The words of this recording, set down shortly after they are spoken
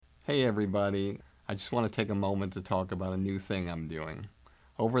Hey everybody, I just want to take a moment to talk about a new thing I'm doing.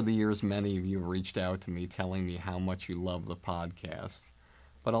 Over the years, many of you have reached out to me telling me how much you love the podcast,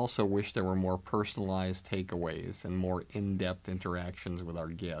 but also wish there were more personalized takeaways and more in-depth interactions with our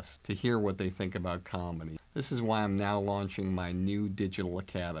guests to hear what they think about comedy. This is why I'm now launching my new digital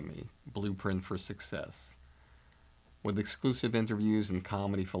academy, Blueprint for Success. With exclusive interviews and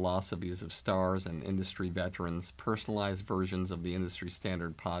comedy philosophies of stars and industry veterans, personalized versions of the industry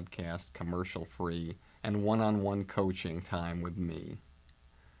standard podcast, commercial-free, and one-on-one coaching time with me.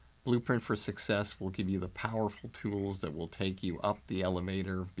 Blueprint for Success will give you the powerful tools that will take you up the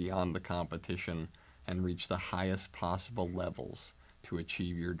elevator beyond the competition and reach the highest possible levels to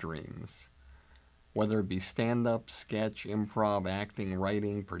achieve your dreams. Whether it be stand-up, sketch, improv, acting,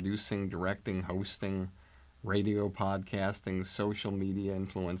 writing, producing, directing, hosting, radio podcasting, social media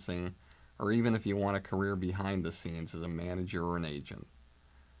influencing, or even if you want a career behind the scenes as a manager or an agent.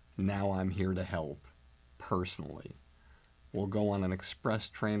 Now I'm here to help, personally. We'll go on an express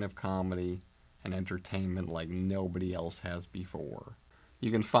train of comedy and entertainment like nobody else has before.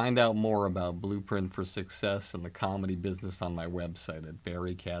 You can find out more about Blueprint for Success and the comedy business on my website at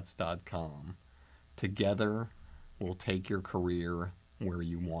barrykatz.com. Together, we'll take your career where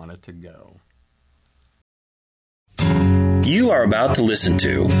you want it to go. You are about to listen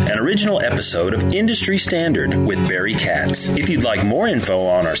to an original episode of Industry Standard with Barry Katz. If you'd like more info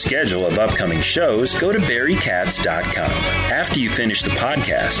on our schedule of upcoming shows, go to barrykatz.com. After you finish the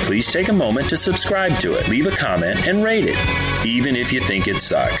podcast, please take a moment to subscribe to it, leave a comment, and rate it, even if you think it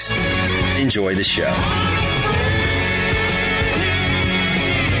sucks. Enjoy the show.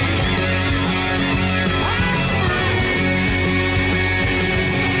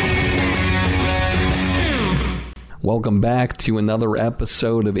 Welcome back to another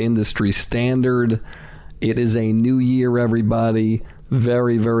episode of Industry Standard. It is a new year, everybody.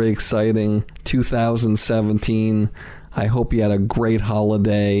 Very, very exciting. 2017. I hope you had a great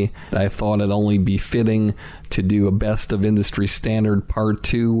holiday. I thought it'd only be fitting to do a Best of Industry Standard Part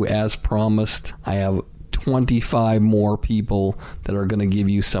 2 as promised. I have 25 more people that are going to give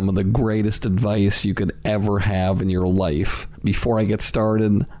you some of the greatest advice you could ever have in your life. Before I get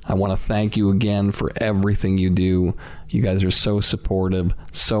started, I want to thank you again for everything you do. You guys are so supportive,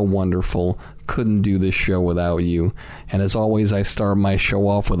 so wonderful. Couldn't do this show without you. And as always, I start my show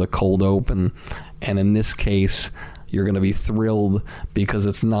off with a cold open. And in this case, you're going to be thrilled because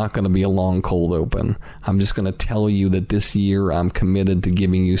it's not going to be a long cold open. I'm just going to tell you that this year I'm committed to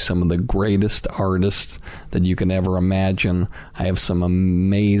giving you some of the greatest artists that you can ever imagine. I have some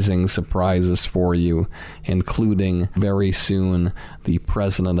amazing surprises for you, including very soon the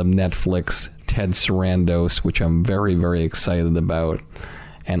president of Netflix, Ted Sarandos, which I'm very, very excited about.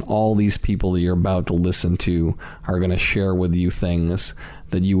 And all these people that you're about to listen to are going to share with you things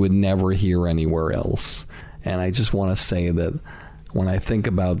that you would never hear anywhere else. And I just want to say that when I think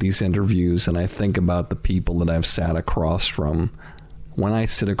about these interviews and I think about the people that I've sat across from, when I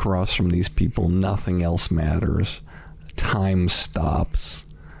sit across from these people, nothing else matters. Time stops.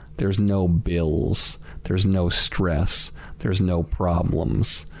 There's no bills. There's no stress. There's no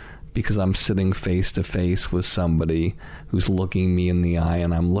problems. Because I'm sitting face to face with somebody who's looking me in the eye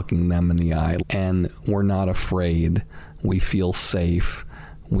and I'm looking them in the eye. And we're not afraid. We feel safe.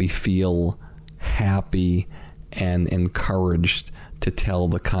 We feel happy and encouraged to tell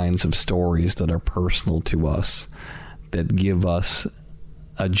the kinds of stories that are personal to us, that give us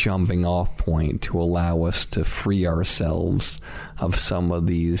a jumping off point to allow us to free ourselves of some of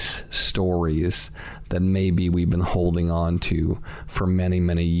these stories that maybe we've been holding on to for many,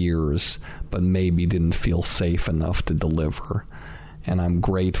 many years, but maybe didn't feel safe enough to deliver. And I'm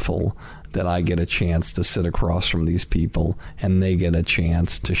grateful that I get a chance to sit across from these people and they get a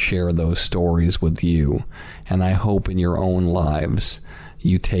chance to share those stories with you. And I hope in your own lives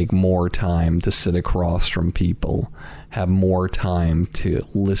you take more time to sit across from people, have more time to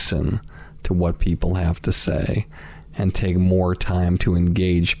listen to what people have to say, and take more time to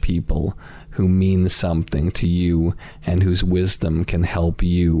engage people who mean something to you and whose wisdom can help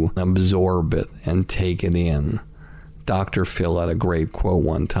you absorb it and take it in. Dr. Phil had a great quote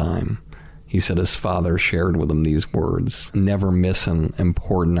one time. He said his father shared with him these words: never miss an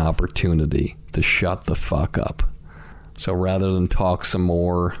important opportunity to shut the fuck up. So rather than talk some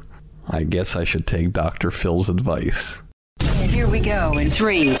more, I guess I should take Dr. Phil's advice. Here we go in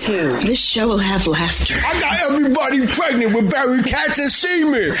 3, 2. This show will have laughter. I got everybody pregnant with Barry Katz and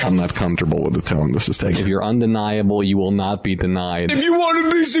semen. I'm not comfortable with the tone this is taking. If you're undeniable, you will not be denied. If you want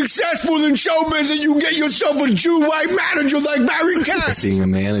to be successful in show business, you get yourself a Jew white manager like Barry Katz. Being a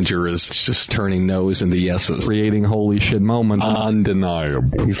manager is just turning no's into yeses. Creating holy shit moments.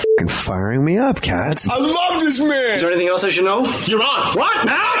 Undeniable. You fucking firing me up, Katz. I love this man. Is there anything else I should know? You're on. What?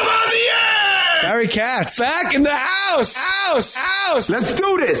 Now I'm on the air. Barry Katz. Back in the house. Let's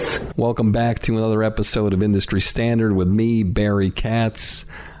do this. Welcome back to another episode of Industry Standard with me, Barry Katz.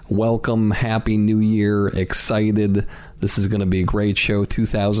 Welcome. Happy New Year. Excited. This is going to be a great show.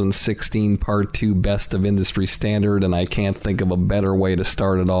 2016 Part 2 Best of Industry Standard, and I can't think of a better way to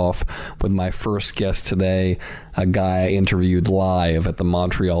start it off with my first guest today, a guy I interviewed live at the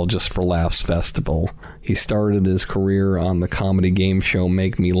Montreal Just for Laughs Festival. He started his career on the comedy game show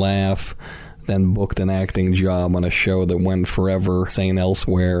Make Me Laugh, then booked an acting job on a show that went forever, St.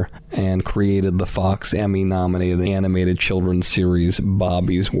 Elsewhere, and created the Fox Emmy-nominated animated children's series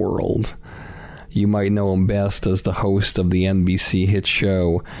Bobby's World. You might know him best as the host of the NBC hit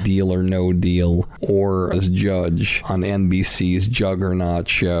show Deal or No Deal, or as judge on NBC's juggernaut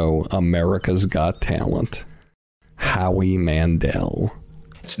show America's Got Talent. Howie Mandel.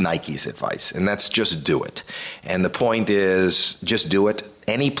 It's Nike's advice, and that's just do it. And the point is, just do it.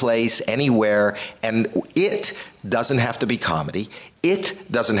 Any place, anywhere, and it doesn't have to be comedy. It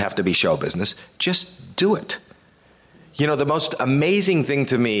doesn't have to be show business. Just do it. You know, the most amazing thing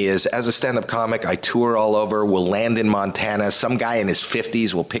to me is, as a stand-up comic, I tour all over. We'll land in Montana. Some guy in his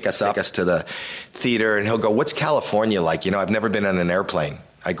 50s will pick us to the theater, and he'll go, "What's California like? You know, I've never been on an airplane.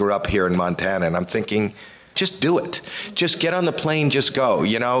 I grew up here in Montana." And I'm thinking, just do it. Just get on the plane, just go.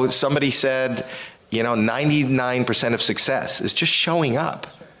 You know, somebody said, 99% of success is just showing up.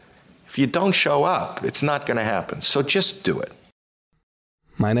 If you don't show up, it's not going to happen. So just do it.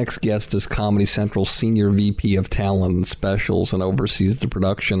 My next guest is Comedy Central's Senior VP of Talent and Specials and oversees the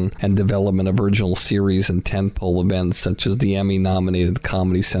production and development of original series and tentpole events such as the Emmy-nominated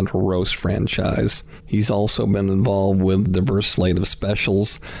Comedy Central Roast franchise. He's also been involved with a diverse slate of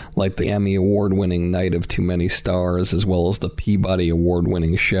specials like the Emmy Award-winning Night of Too Many Stars, as well as the Peabody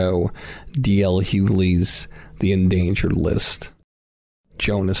Award-winning show D.L. Hughley's The Endangered List.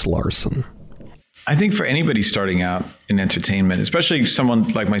 Jonas Larson. I think for anybody starting out in entertainment, especially someone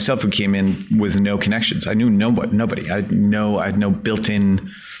like myself who came in with no connections, I knew nobody. I had no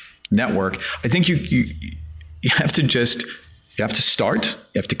built-in network. I think you have to start,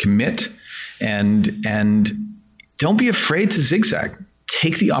 you have to commit, and don't be afraid to zigzag.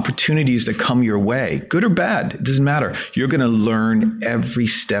 Take the opportunities that come your way, good or bad, it doesn't matter. You're going to learn every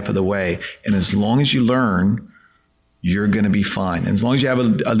step of the way, and as long as you learn, you're going to be fine. And as long as you have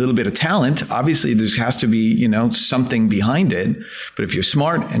a little bit of talent, obviously there has to be, something behind it. But if you're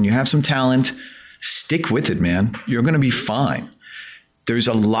smart and you have some talent, stick with it, man. You're going to be fine. There's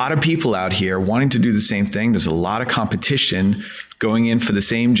a lot of people out here wanting to do the same thing. There's a lot of competition going in for the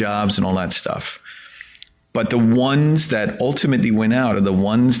same jobs and all that stuff. But the ones that ultimately win out are the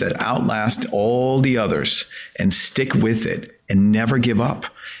ones that outlast all the others and stick with it and never give up.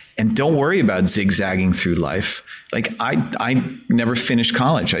 And don't worry about zigzagging through life. Like I never finished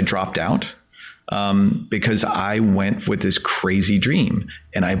college. I dropped out because I went with this crazy dream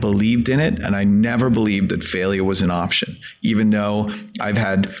and I believed in it. And I never believed that failure was an option, even though I've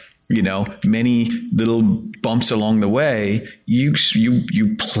had, many little bumps along the way. You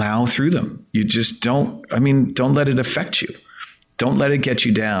plow through them. You just don't let it affect you. Don't let it get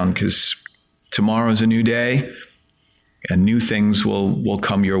you down, because tomorrow's a new day and new things will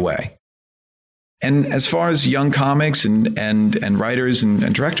come your way. And as far as young comics and writers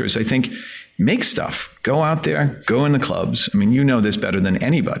and directors, I think make stuff. Go out there, go in the clubs. I mean, you know this better than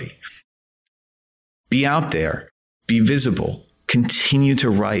anybody. Be out there, be visible, continue to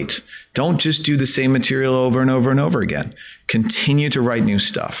write. Don't just do the same material over and over and over again. Continue to write new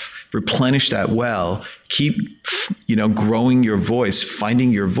stuff. Replenish that well. Keep, growing your voice,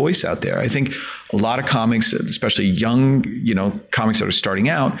 finding your voice out there. I think a lot of comics, especially young, comics that are starting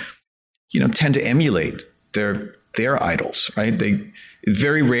out, tend to emulate their idols, right?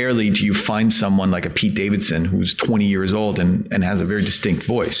 Very rarely do you find someone like a Pete Davidson who's 20 years old and has a very distinct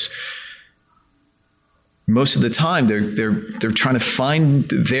voice. Most of the time, they're trying to find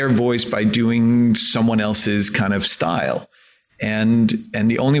their voice by doing someone else's kind of style. And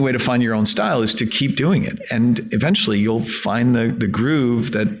the only way to find your own style is to keep doing it. And eventually you'll find the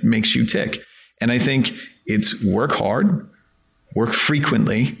groove that makes you tick. And I think it's work hard, work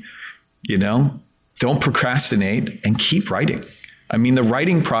frequently, don't procrastinate, and keep writing. I mean, the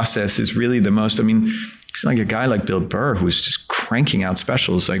writing process is really the most, It's like a guy like Bill Burr who's just cranking out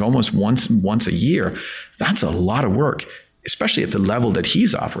specials like almost once a year. That's a lot of work, especially at the level that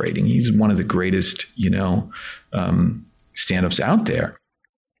he's operating. He's one of the greatest, stand-ups out there.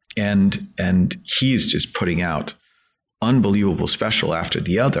 And he's just putting out unbelievable special after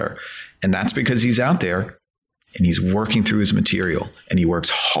the other. And that's because he's out there and he's working through his material and he works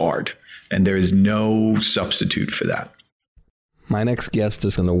hard. And there is no substitute for that. My next guest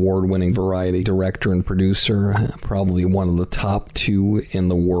is an award-winning variety director and producer, probably one of the top 2 in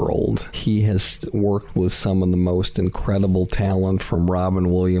the world. He has worked with some of the most incredible talent from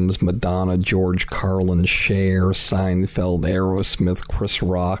Robin Williams, Madonna, George Carlin, Cher, Seinfeld, Aerosmith, Chris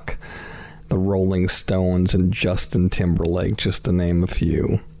Rock, the Rolling Stones, and Justin Timberlake, just to name a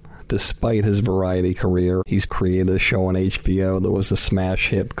few. Despite his variety career, he's created a show on HBO that was a smash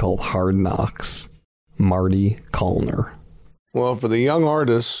hit called Hard Knocks. Marty Callner. Well, for the young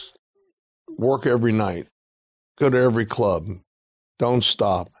artists, work every night. Go to every club. Don't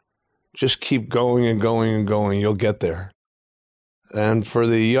stop. Just keep going and going and going. You'll get there. And for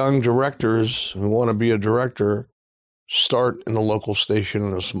the young directors who want to be a director, start in a local station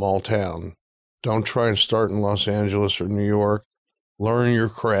in a small town. Don't try and start in Los Angeles or New York. Learn your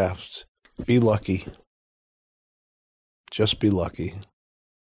craft. Be lucky. Just be lucky.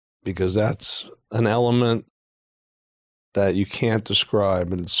 Because that's an element that you can't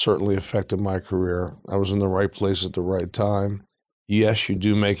describe, and it certainly affected my career. I was in the right place at the right time. Yes, you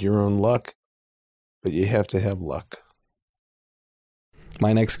do make your own luck, but you have to have luck.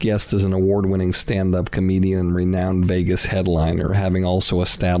 My next guest is an award-winning stand-up comedian and renowned Vegas headliner, having also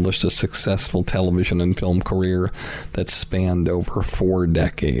established a successful television and film career that spanned over 4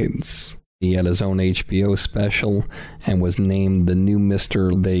 decades. He had his own HBO special and was named the new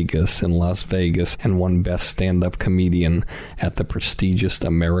Mr. Vegas in Las Vegas and won Best Stand-Up Comedian at the prestigious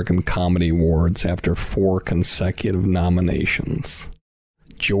American Comedy Awards after 4 consecutive nominations.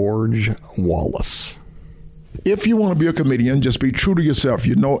 George Wallace. If you want to be a comedian, just be true to yourself.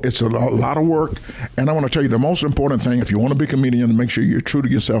 You know, it's a lot of work. And I want to tell you the most important thing, if you want to be a comedian, make sure you're true to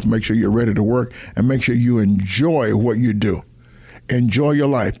yourself, make sure you're ready to work, and make sure you enjoy what you do. Enjoy your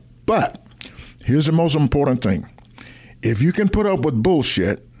life. But here's the most important thing. If you can put up with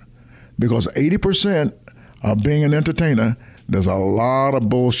bullshit, because 80% of being an entertainer, there's a lot of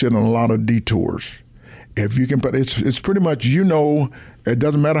bullshit and a lot of detours. If you can put, it's pretty much, it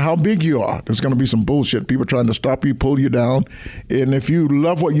doesn't matter how big you are. There's going to be some bullshit. People trying to stop you, pull you down. And if you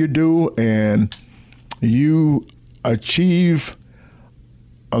love what you do and you achieve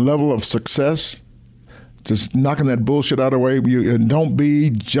a level of success, just knocking that bullshit out of the way, and don't be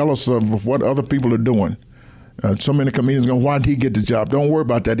jealous of what other people are doing. So many comedians go, why did he get the job? Don't worry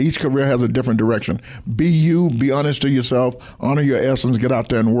about that. Each career has a different direction. Be you, be honest to yourself, honor your essence, get out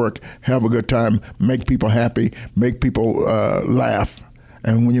there and work, have a good time, make people happy, make people laugh.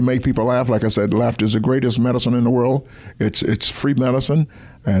 And when you make people laugh, like I said, laughter is the greatest medicine in the world. It's free medicine,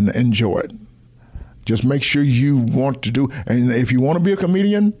 and enjoy it. Just make sure you want to do, and if you want to be a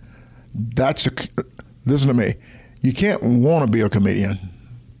comedian, listen to me, you can't want to be a comedian.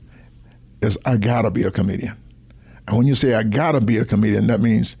 It's I gotta be a comedian. And when you say I gotta be a comedian, that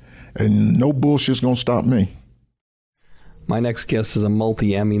means and no bullshit's gonna stop me. My next guest is a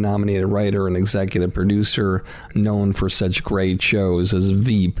multi-Emmy nominated writer and executive producer known for such great shows as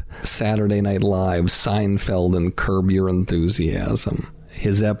Veep, Saturday Night Live, Seinfeld, and Curb Your Enthusiasm.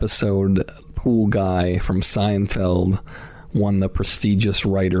 His episode, Pool Guy from Seinfeld, won the prestigious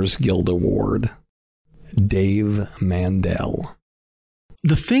Writers Guild Award. Dave Mandel.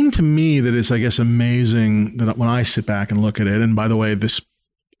 The thing to me that is, I guess, amazing that when I sit back and look at it, and by the way, this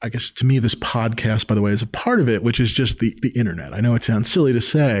podcast, by the way, is a part of it, which is just the internet. I know it sounds silly to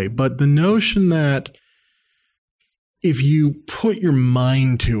say, but the notion that if you put your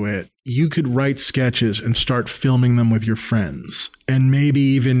mind to it, you could write sketches and start filming them with your friends. And maybe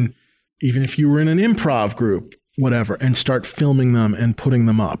even if you were in an improv group, whatever, and start filming them and putting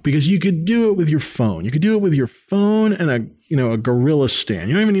them up, because you could do it with your phone. You could do it with your phone and a gorilla stand.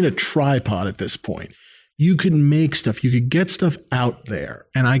 You don't even need a tripod at this point. You could make stuff. You could get stuff out there.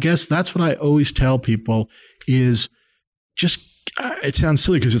 And I guess that's what I always tell people is just, it sounds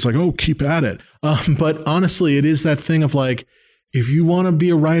silly because it's like, oh, keep at it. But honestly, it is that thing of like, if you want to be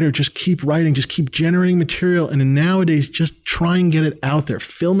a writer, just keep writing, just keep generating material. And nowadays, just try and get it out there.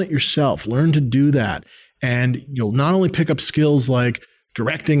 Film it yourself. Learn to do that. And you'll not only pick up skills like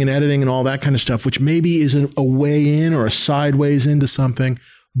directing and editing and all that kind of stuff, which maybe is a way in or a sideways into something,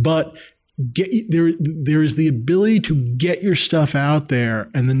 but there is the ability to get your stuff out there.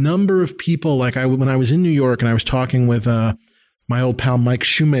 And the number of people, like when I was in New York and I was talking with my old pal Mike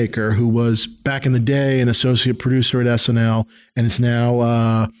Shoemaker, who was back in the day an associate producer at SNL and is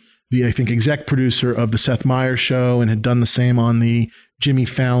now the, I think, exec producer of the Seth Meyers Show, and had done the same on the Jimmy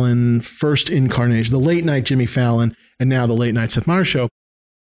Fallon first incarnation, the late night Jimmy Fallon, and now the late night Seth Meyers Show.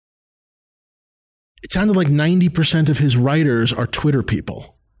 It sounded like 90% of his writers are Twitter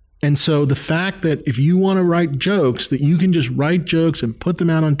people. And so the fact that if you want to write jokes, that you can just write jokes and put them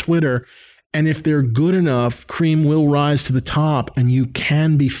out on Twitter, and if they're good enough, cream will rise to the top and you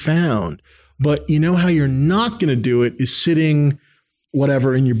can be found. But you know how you're not going to do it is sitting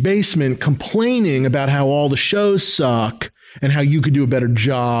whatever in your basement complaining about how all the shows suck and how you could do a better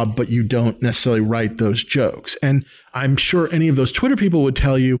job, but you don't necessarily write those jokes. And I'm sure any of those Twitter people would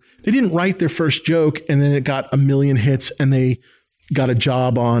tell you they didn't write their first joke and then it got a million hits and they got a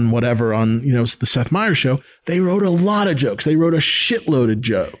job on whatever, on, you know, the Seth Meyers Show. They wrote a lot of jokes. They wrote a shitload of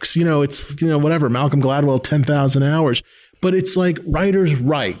jokes. You know, it's, you know, whatever, Malcolm Gladwell, 10,000 hours. But it's like writers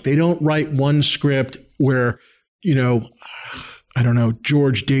write. They don't write one script where, you know, I don't know,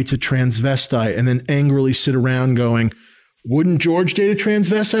 George dates a transvestite and then angrily sit around going, wouldn't George date a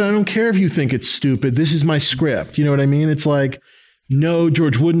transvestite? I don't care if you think it's stupid. This is my script. You know what I mean? It's like, no,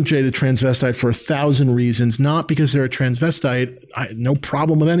 George wouldn't date a transvestite for 1,000 reasons, not because they're a transvestite. No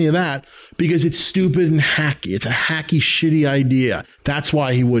problem with any of that, because it's stupid and hacky. It's a hacky, shitty idea. That's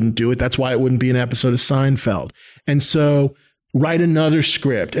why he wouldn't do it. That's why it wouldn't be an episode of Seinfeld. And so write another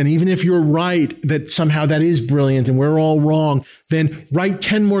script. And even if you're right that somehow that is brilliant and we're all wrong, then write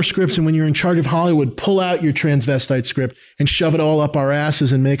 10 more scripts. And when you're in charge of Hollywood, pull out your transvestite script and shove it all up our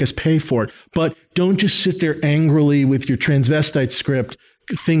asses and make us pay for it. But don't just sit there angrily with your transvestite script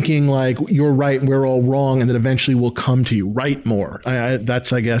thinking like you're right and we're all wrong and that eventually we'll come to you. Write more.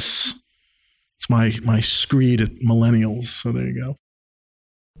 That's, I guess, it's my screed at millennials. So there you go.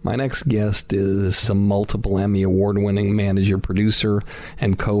 My next guest is some multiple Emmy award-winning manager, producer,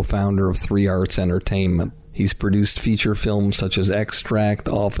 and co-founder of 3 Arts Entertainment. He's produced feature films such as Extract,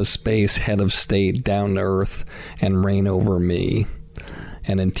 Office Space, Head of State, Down to Earth, and Reign Over Me.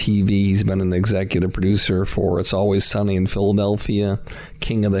 And in TV, he's been an executive producer for It's Always Sunny in Philadelphia,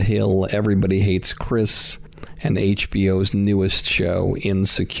 King of the Hill, Everybody Hates Chris, and HBO's newest show,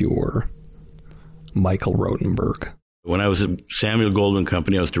 Insecure. Michael Rotenberg. When I was at Samuel Goldwyn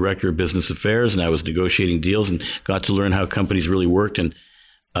Company, I was director of business affairs, and I was negotiating deals, and got to learn how companies really worked, and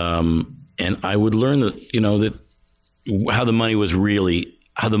I would learn that, you know, that how the money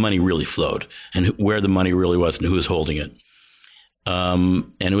really flowed, and where the money really was, and who was holding it.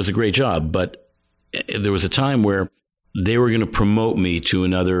 And it was a great job, but there was a time where they were going to promote me to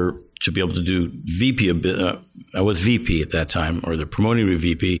be able to do VP. I was VP at that time, or they're promoting me to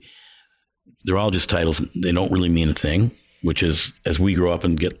VP. They're all just titles. They don't really mean a thing, which is, as we grow up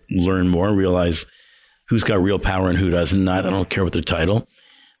and learn more and realize who's got real power and who doesn't. I don't care what their title.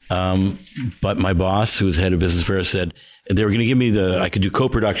 But my boss, who was head of business affairs, said they were going to give me I could do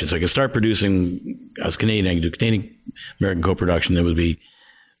co-production. So I could start producing. I was Canadian. I could do Canadian American co-production. There would be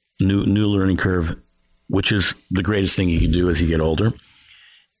new learning curve, which is the greatest thing you can do as you get older.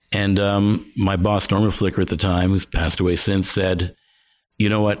 And my boss, Norman Flicker at the time, who's passed away since, said, you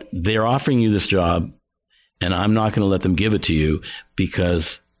know what, they're offering you this job and I'm not going to let them give it to you,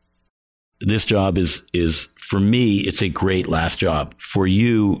 because this job is for me, it's a great last job. For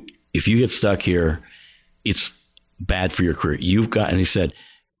you, if you get stuck here, it's bad for your career. And he said,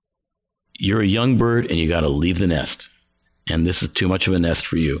 you're a young bird and you got to leave the nest. And this is too much of a nest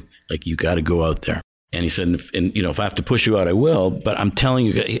for you. Like, you got to go out there. And he said, and you know, if I have to push you out, I will. But I'm telling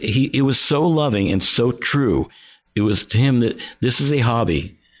you, it was so loving and so true. It was to him that this is a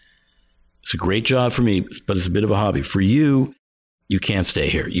hobby. It's a great job for me, but it's a bit of a hobby. For you, you can't stay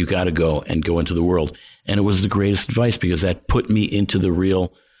here. You got to go into the world. And it was the greatest advice, because that put me into the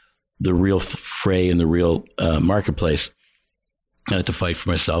real fray and the real marketplace. I had to fight for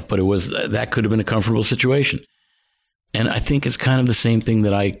myself, but that could have been a comfortable situation. And I think it's kind of the same thing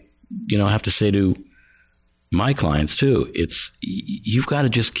that I, you know, have to say to my clients too. You've got to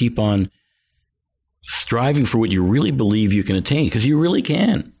just keep on striving for what you really believe you can attain, because you really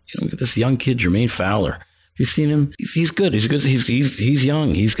can. You know, look at this young kid, Jermaine Fowler. Have you seen him? He's good. He's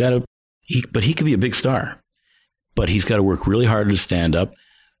young. But he could be a big star. But he's got to work really hard to stand up.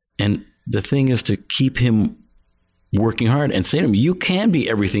 And the thing is to keep him working hard and say to him, you can be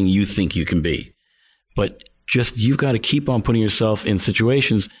everything you think you can be. But you've got to keep on putting yourself in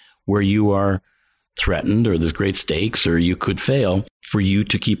situations where you are threatened, or there's great stakes, or you could fail, for you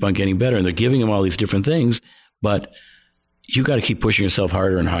to keep on getting better. And they're giving him all these different things, but you got to keep pushing yourself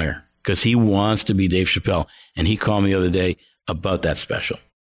harder and higher, because he wants to be Dave Chappelle. And he called me the other day about that special,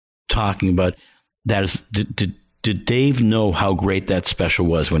 talking about that is did Dave know how great that special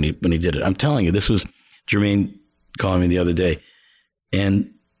was when he did it? I'm telling you, this was Jermaine calling me the other day,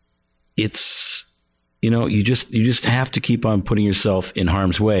 and it's, you just have to keep on putting yourself in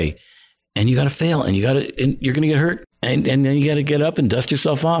harm's way, and you got to fail, and you're going to get hurt, and then you got to get up and dust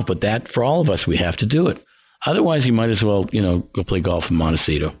yourself off. But that, for all of us, we have to do it. Otherwise, you might as well, go play golf in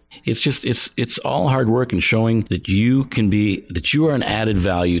Montecito. It's just, it's all hard work and showing that you are an added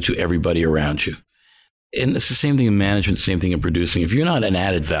value to everybody around you. And it's the same thing in management, same thing in producing. If you're not an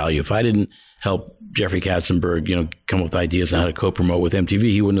added value, if I didn't help Jeffrey Katzenberg, come up with ideas on how to co-promote with MTV,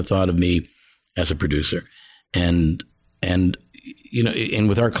 he wouldn't have thought of me as a producer. And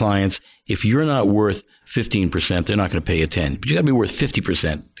with our clients, if you're not worth 15%, they're not going to pay you 10. But you got to be worth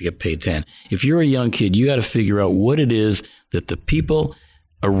 50% to get paid 10. If you're a young kid, you got to figure out what it is that the people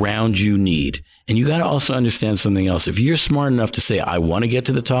around you need. And you got to also understand something else. If you're smart enough to say, I want to get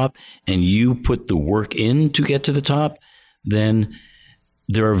to the top, and you put the work in to get to the top, then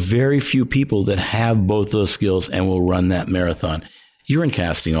there are very few people that have both those skills and will run that marathon. You're in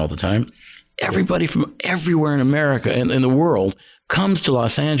casting all the time. Everybody from everywhere in America and in the world comes to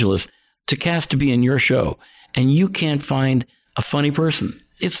Los Angeles to cast to be in your show, and you can't find a funny person.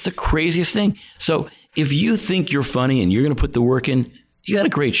 It's the craziest thing. So if you think you're funny and you're going to put the work in, you got a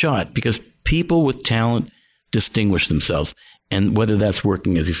great shot, because people with talent distinguish themselves. And whether that's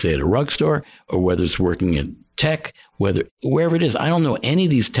working, as you say, at a rug store, or whether it's working in tech, wherever it is, I don't know any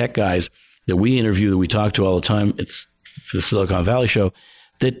of these tech guys that we interview, that we talk to all the time. It's for the Silicon Valley show,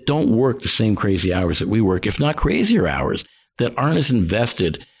 that don't work the same crazy hours that we work, if not crazier hours, that aren't as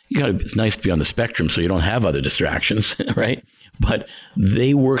invested. It's nice to be on the spectrum so you don't have other distractions, right? But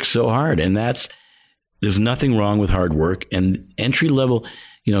they work so hard, and there's nothing wrong with hard work. And entry level,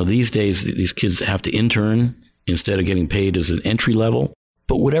 these days, these kids have to intern instead of getting paid as an entry level.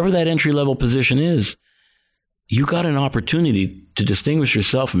 But whatever that entry level position is, you got an opportunity to distinguish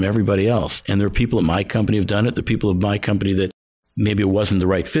yourself from everybody else. And there are people at my company who've done it. There are people at my company that maybe it wasn't the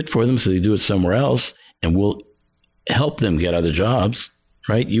right fit for them, so they do it somewhere else, and we'll help them get other jobs,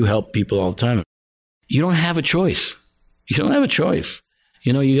 right? You help people all the time. You don't have a choice. Some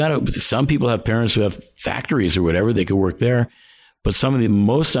people have parents who have factories or whatever, they could work there. But some of the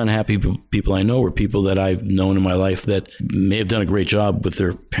most unhappy people I know are people that I've known in my life that may have done a great job with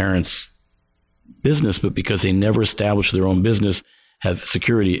their parents' business, but because they never established their own business, have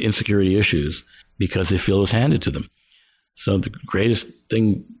insecurity issues because they feel it was handed to them. So the greatest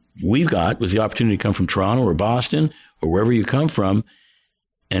thing we've got was the opportunity to come from Toronto or Boston or wherever you come from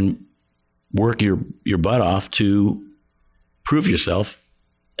and work your butt off to prove yourself,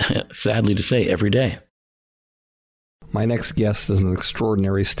 sadly to say, every day. My next guest is an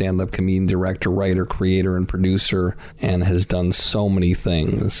extraordinary stand-up comedian, director, writer, creator, and producer, and has done so many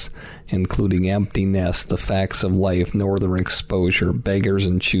things, including Empty Nest, The Facts of Life, Northern Exposure, Beggars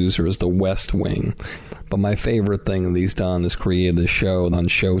and Choosers, The West Wing. But my favorite thing that he's done is created a show on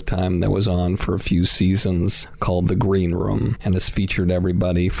Showtime that was on for a few seasons called The Green Room, and has featured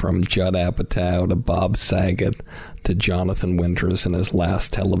everybody from Judd Apatow to Bob Saget to Jonathan Winters in his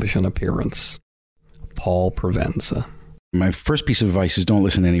last television appearance. Paul Provenza. My first piece of advice is don't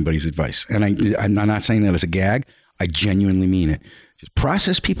listen to anybody's advice. And I'm not saying that as a gag. I genuinely mean it. Just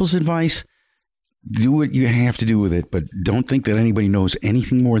process people's advice. Do what you have to do with it, but don't think that anybody knows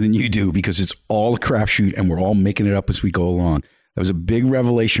anything more than you do, because it's all a crapshoot and we're all making it up as we go along. That was a big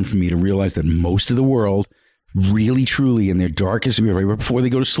revelation for me to realize that most of the world really, truly, in their darkest, right before they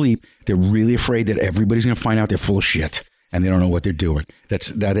go to sleep, they're really afraid that everybody's going to find out they're full of shit and they don't know what they're doing.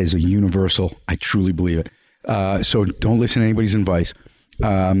 That is a universal. I truly believe it. So don't listen to anybody's advice.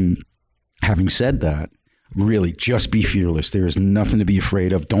 Having said that, really just be fearless. There is nothing to be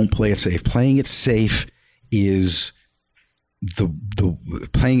afraid of. Don't play it safe. Playing it safe is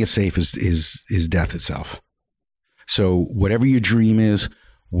playing it safe is death itself. So whatever your dream is,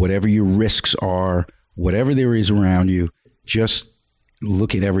 whatever your risks are, whatever there is around you, just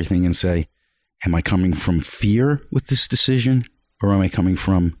look at everything and say, am I coming from fear with this decision, or am I coming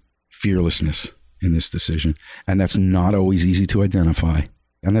from fearlessness in this decision? And that's not always easy to identify.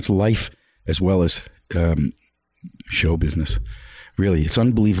 And that's life as well as show business. Really, it's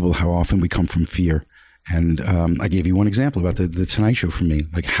unbelievable how often we come from fear. And I gave you one example about the Tonight Show for me.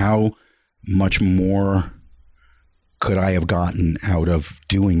 Like, how much more could I have gotten out of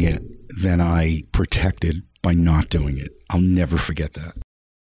doing it than I protected by not doing it? I'll never forget that.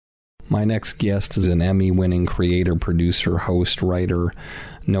 My next guest is an Emmy-winning creator, producer, host, writer,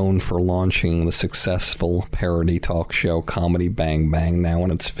 known for launching the successful parody talk show Comedy Bang Bang, now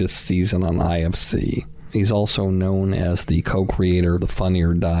in its 5th season on IFC. He's also known as the co-creator of the Funny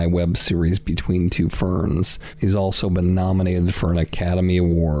or Die web series Between Two Ferns. He's also been nominated for an Academy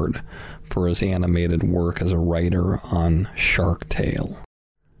Award for his animated work as a writer on Shark Tale.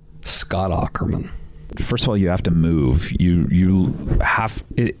 Scott Aukerman. First of all, you have to move. You have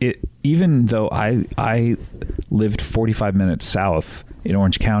it. Even though I lived 45 minutes south in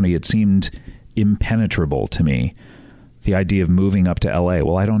Orange County, it seemed impenetrable to me. The idea of moving up to LA.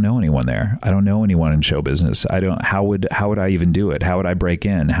 Well, I don't know anyone there. I don't know anyone in show business. How would I even do it? How would I break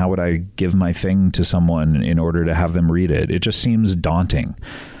in? How would I give my thing to someone in order to have them read it? It just seems daunting.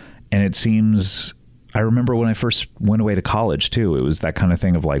 And it seems, I remember when I first went away to college too, it was that kind of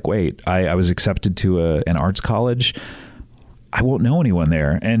thing of like, wait, I was accepted to an arts college. I won't know anyone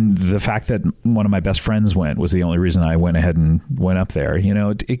there. And the fact that one of my best friends went was the only reason I went ahead and went up there. You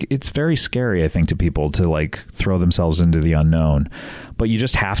know, it's very scary, I think, to people to like throw themselves into the unknown, but you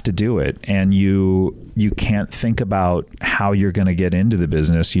just have to do it. And you can't think about how you're going to get into the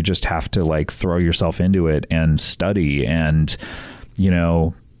business. You just have to like throw yourself into it and study and, you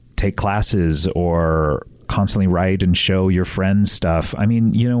know, take classes or constantly write and show your friends stuff. I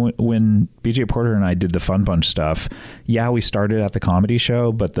mean, you know, when BJ Porter and I did the Fun Bunch stuff, yeah, we started at the comedy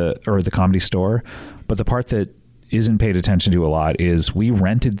show, or the Comedy Store, but the part that isn't paid attention to a lot is we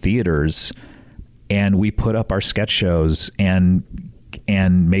rented theaters and we put up our sketch shows and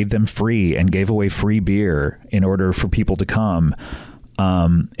made them free and gave away free beer in order for people to come.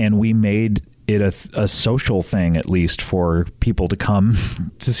 And we made it a social thing, at least, for people to come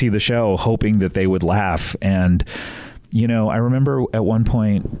to see the show, hoping that they would laugh. And, you know, I remember at one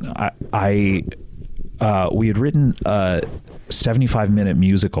point we had written a 75-minute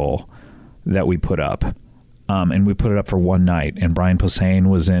musical that we put up. And we put it up for one night, and Brian Posehn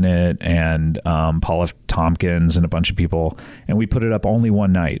was in it, and Paula Tompkins and a bunch of people. And we put it up only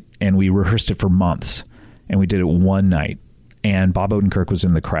one night, and we rehearsed it for months, and we did it one night. And Bob Odenkirk was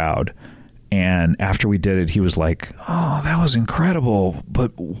in the crowd. And after we did it, he was like, "Oh, that was incredible,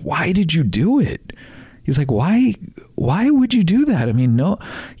 but why did you do it?" He's like, why would you do that? I mean, no,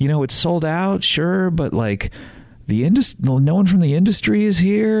 you know, it's sold out, sure, but like no one from the industry is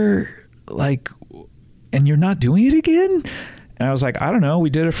here, like, and you're not doing it again? And I was like, I don't know, we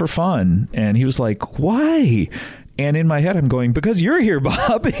did it for fun. And he was like, why? And in my head, I'm going, because you're here,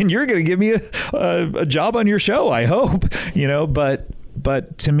 Bob, and you're going to give me a job on your show, I hope, you know, but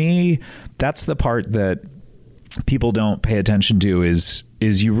to me, that's the part that people don't pay attention to is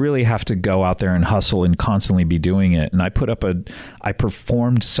you really have to go out there and hustle and constantly be doing it. And I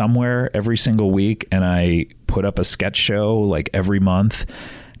performed somewhere every single week, and I put up a sketch show like every month,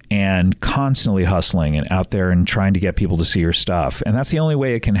 and constantly hustling and out there and trying to get people to see your stuff. And that's the only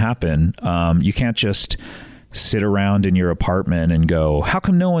way it can happen. You can't just sit around in your apartment and go, how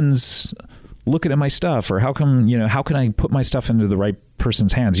come no one's looking at my stuff? Or how come, you know, how can I put my stuff into the right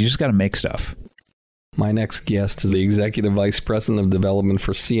person's hands? You just got to make stuff. My next guest is the Executive Vice President of Development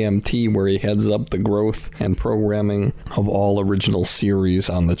for CMT, where he heads up the growth and programming of all original series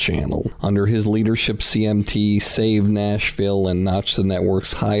on the channel. Under his leadership, CMT saved Nashville and notched the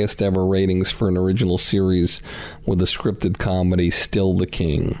network's highest ever ratings for an original series with the scripted comedy Still the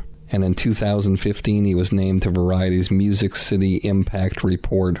King. And in 2015, he was named to Variety's Music City Impact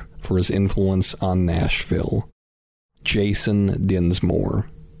Report for his influence on Nashville. Jason Dinsmore.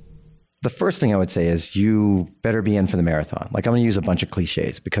 The first thing I would say is you better be in for the marathon. Like, I'm going to use a bunch of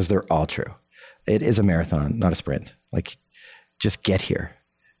cliches because they're all true. It is a marathon, not a sprint. Like, just get here.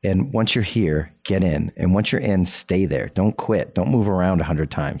 And once you're here, get in. And once you're in, stay there. Don't quit. Don't move around 100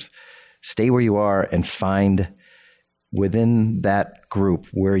 times. Stay where you are and find within that group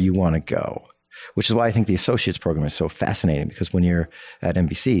where you want to go, which is why I think the associates program is so fascinating, because when you're at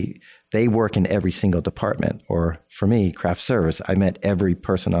NBC, they work in every single department. Or for me, craft service, I met every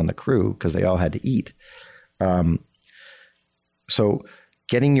person on the crew because they all had to eat. So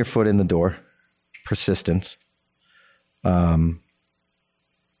getting your foot in the door, persistence. I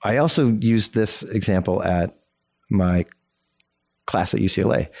also used this example at my class at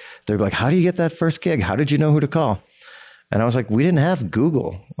UCLA. They're like, how do you get that first gig? How did you know who to call? And I was like, we didn't have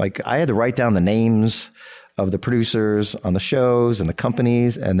Google. Like, I had to write down the names of the producers on the shows and the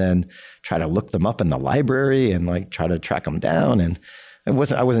companies, and then try to look them up in the library and like try to track them down. And I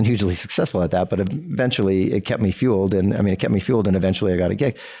wasn't hugely successful at that, but eventually it kept me fueled. And eventually I got a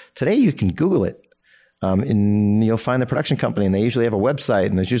gig. Today you can Google it. And you'll find the production company, and they usually have a website,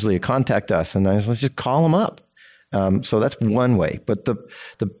 and there's usually a contact us, and I was like, just call them up. So that's one way. But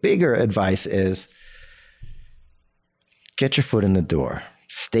the bigger advice is get your foot in the door,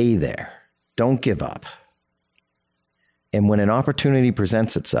 stay there, don't give up. And when an opportunity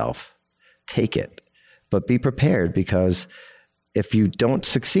presents itself, take it. but be prepared, because if you don't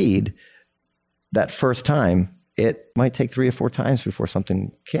succeed that first time, it might take 3 or 4 times before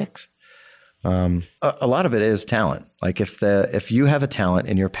something kicks. A lot of it is talent. Like if you have a talent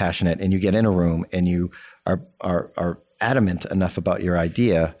and you're passionate and you get in a room and you are adamant enough about your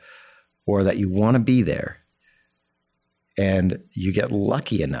idea, or that you want to be there, and you get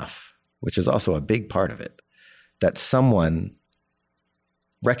lucky enough, which is also a big part of it, that someone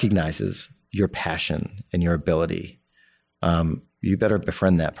recognizes your passion and your ability, you better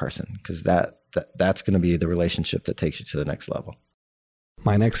befriend that person, because that's going to be the relationship that takes you to the next level.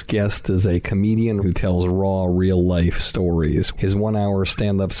 My next guest is a comedian who tells raw, real-life stories. His 1-hour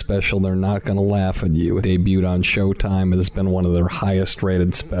stand-up special, They're Not Gonna Laugh at You, debuted on Showtime and has been one of their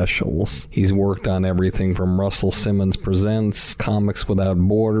highest-rated specials. He's worked on everything from Russell Simmons Presents, Comics Without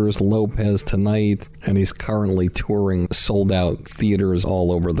Borders, Lopez Tonight, and he's currently touring sold-out theaters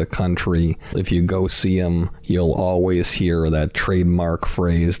all over the country. If you go see him, you'll always hear that trademark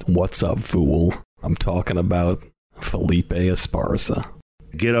phrase, "What's up, fool?" I'm talking about Felipe Esparza.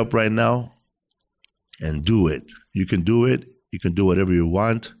 Get up right now and do it. You can do it. You can do whatever you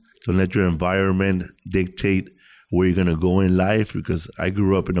want. Don't let your environment dictate where you're going to go in life, because I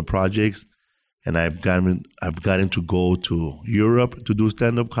grew up in the projects and I've gotten to go to Europe to do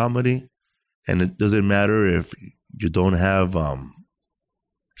stand-up comedy. And it doesn't matter if you don't have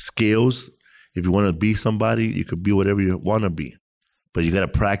skills. If you want to be somebody, you could be whatever you want to be. But you got to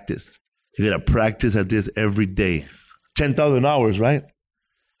practice. You got to practice at this every day. 10,000 hours, right?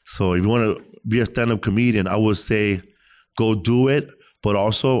 So if you want to be a stand-up comedian, I would say go do it. But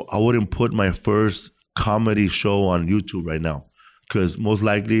also, I wouldn't put my first comedy show on YouTube right now, because most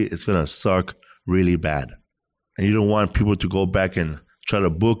likely it's going to suck really bad. And you don't want people to go back and try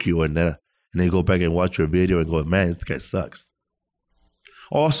to book you and they go back and watch your video and go, man, this guy sucks.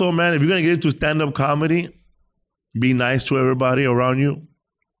 Also, man, if you're going to get into stand-up comedy, be nice to everybody around you.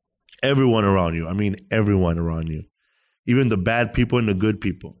 Everyone around you. I mean, everyone around you. Even the bad people and the good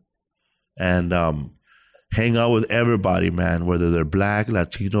people. And hang out with everybody, man, whether they're Black,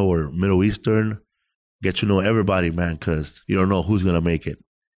 Latino, or Middle Eastern. Get to know everybody, man, because you don't know who's going to make it.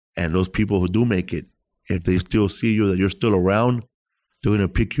 And those people who do make it, if they still see you, that you're still around, they're going to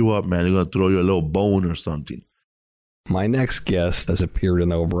pick you up, man. They're going to throw you a little bone or something. My next guest has appeared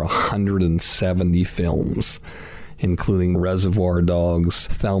in over 170 films, including Reservoir Dogs,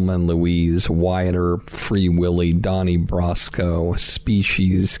 Thelma and Louise, Wyatt Earp, Free Willy, Donnie Brasco,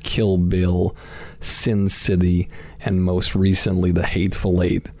 Species, Kill Bill, Sin City, and most recently The Hateful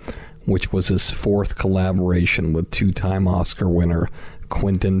Eight, which was his 4th collaboration with 2-time Oscar winner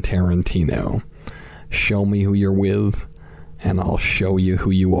Quentin Tarantino. Show me who you're with, and I'll show you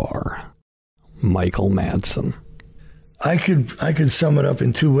who you are. Michael Madsen. I could sum it up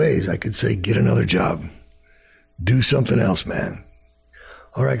in 2 ways. I could say, get another job. Do something else, man.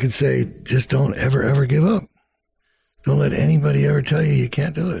 Or I could say, just don't ever give up. Don't let anybody ever tell you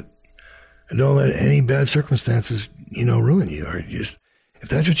can't do it. And don't let any bad circumstances, ruin you. Or just, if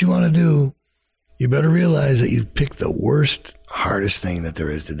that's what you want to do, you better realize that you've picked the worst, hardest thing that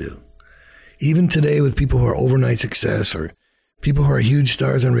there is to do. Even today with people who are overnight success or people who are huge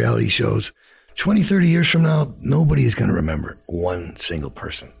stars on reality shows, 20, 30 years from now, nobody is going to remember one single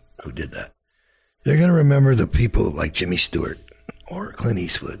person who did that. They're going to remember the people like Jimmy Stewart or Clint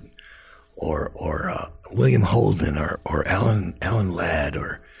Eastwood or William Holden or Alan Ladd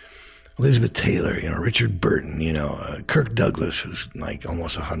or Elizabeth Taylor, Richard Burton, Kirk Douglas, who's like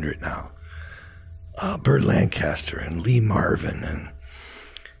almost 100 now, Burt Lancaster and Lee Marvin and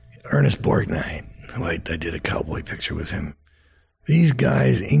Ernest Borgnine, who I did a cowboy picture with him. These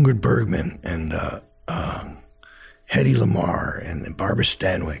guys, Ingrid Bergman and Hedy Lamarr and Barbara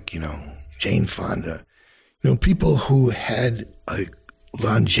Stanwyck, Jane Fonda, people who had a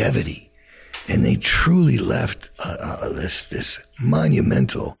longevity, and they truly left this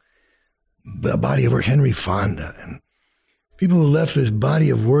monumental body of work. Henry Fonda, and people who left this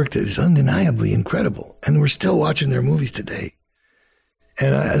body of work that is undeniably incredible, and we're still watching their movies today.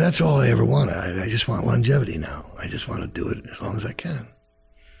 And that's all I ever wanted. I just want longevity now. I just want to do it as long as I can.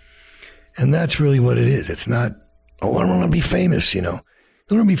 And that's really what it is. It's not, I want to be famous, You want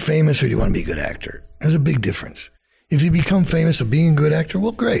to be famous or do you want to be a good actor? There's a big difference. If you become famous of being a good actor,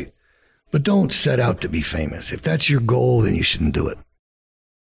 well, great. But don't set out to be famous. If that's your goal, then you shouldn't do it.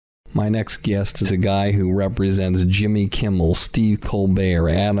 My next guest is a guy who represents Jimmy Kimmel, Steve Colbert,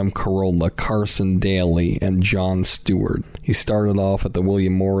 Adam Carolla, Carson Daly, and Jon Stewart. He started off at the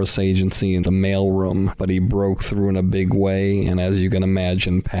William Morris Agency in the mailroom, but he broke through in a big way, and as you can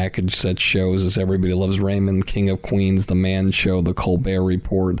imagine, packaged such shows as Everybody Loves Raymond, King of Queens, The Man Show, The Colbert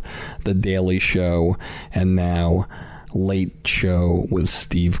Report, The Daily Show, and now Late Show with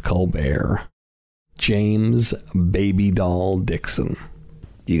Steve Colbert. James Baby Doll Dixon.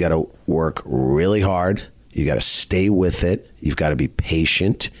 You got to work really hard. You got to stay with it. You've got to be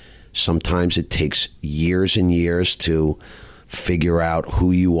patient. Sometimes it takes years and years to figure out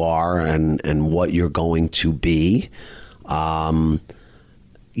who you are and what you're going to be. You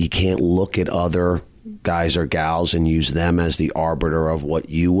can't look at other guys or gals and use them as the arbiter of what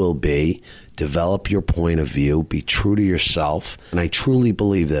you will be. Develop your point of view. Be true to yourself. And I truly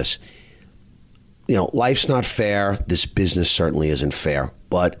believe this. You know, life's not fair. This business certainly isn't fair.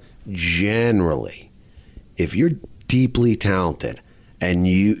 But generally, if you're deeply talented and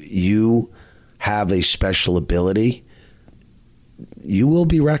you have a special ability, you will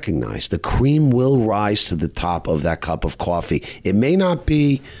be recognized. The cream will rise to the top of that cup of coffee. It may not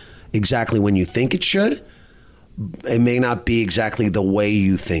be exactly when you think it should. It may not be exactly the way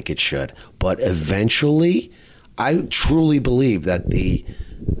you think it should. But eventually, I truly believe that the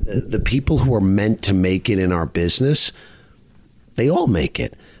people who are meant to make it in our business, they all make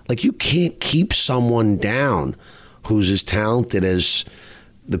it. Like, you can't keep someone down who's as talented as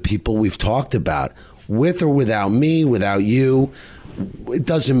the people we've talked about. With or without me, without you, it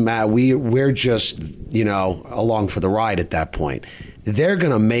doesn't matter. We're just, along for the ride at that point. They're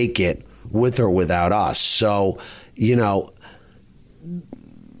going to make it with or without us. So,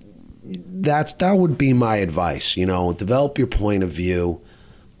 that would be my advice. Develop your point of view,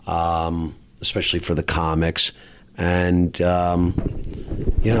 especially for the comics. And,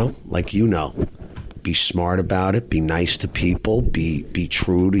 be smart about it. Be nice to people. Be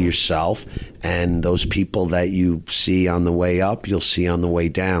true to yourself. And those people that you see on the way up, you'll see on the way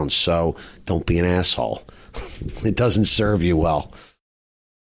down. So don't be an asshole. It doesn't serve you well.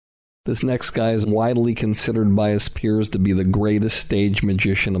 This next guy is widely considered by his peers to be the greatest stage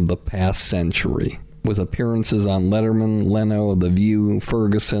magician of the past century. With appearances on Letterman, Leno, The View,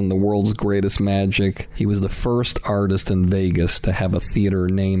 Ferguson, The World's Greatest Magic, he was the first artist in Vegas to have a theater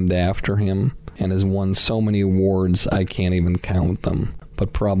named after him, and has won so many awards I can't even count them.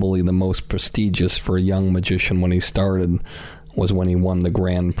 But probably the most prestigious for a young magician when he started was when he won the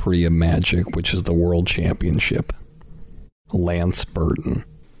Grand Prix of Magic, which is the World Championship. Lance Burton.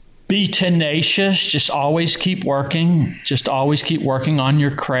 Be tenacious. Just always keep working. Just always keep working on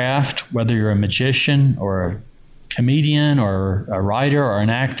your craft, whether you're a magician or a comedian or a writer or an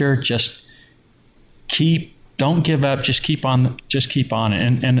actor. Just don't give up. Just keep on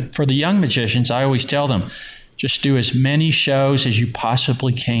it. And for the young magicians, I always tell them, just do as many shows as you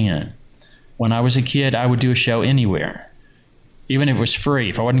possibly can. When I was a kid, I would do a show anywhere, even if it was free,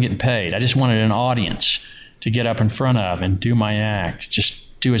 if I wasn't getting paid. I just wanted an audience to get up in front of and do my act. Just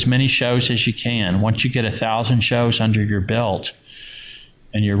do as many shows as you can. Once you get 1,000 shows under your belt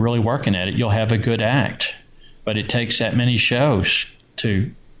and you're really working at it, you'll have a good act. But it takes that many shows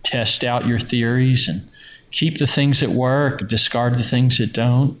to test out your theories and keep the things that work, discard the things that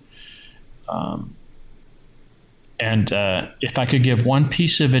don't. If I could give one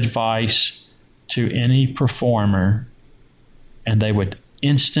piece of advice to any performer, and they would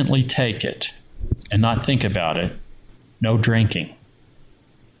instantly take it and not think about it, no drinking.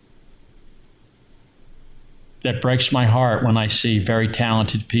 That breaks my heart when I see very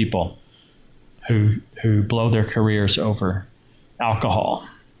talented people who blow their careers over alcohol.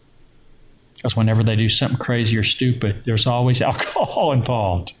 Because whenever they do something crazy or stupid, there's always alcohol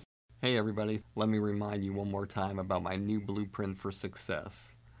involved. Hey everybody, let me remind you one more time about my new Blueprint for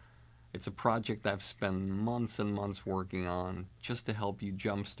Success. It's a project I've spent months and months working on just to help you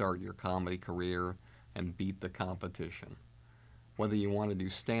jumpstart your comedy career and beat the competition. Whether you want to do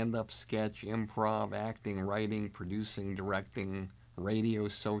stand-up, sketch, improv, acting, writing, producing, directing, radio,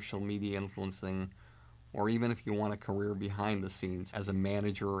 social media influencing, or even if you want a career behind the scenes as a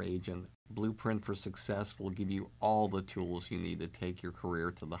manager or agent, Blueprint for Success will give you all the tools you need to take your career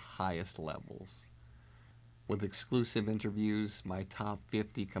to the highest levels. With exclusive interviews, my top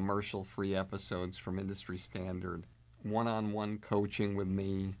 50 commercial-free episodes from Industry Standard, one-on-one coaching with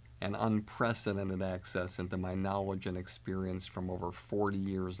me, and unprecedented access into my knowledge and experience from over 40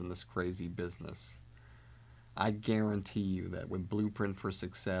 years in this crazy business. I guarantee you that with Blueprint for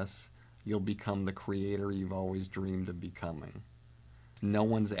Success, you'll become the creator you've always dreamed of becoming. No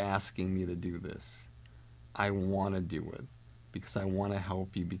one's asking me to do this. I want to do it. because I want to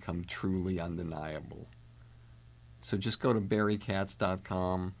help you become truly undeniable. So just go to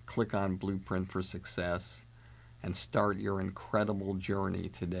barrykatz.com, click on Blueprint for Success, and start your incredible journey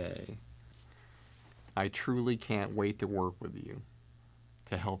today. I truly can't wait to work with you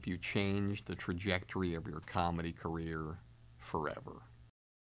to help you change the trajectory of your comedy career forever.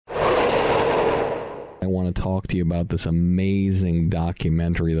 I want to talk to you about this amazing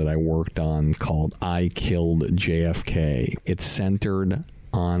documentary that I worked on called I Killed JFK. It's centered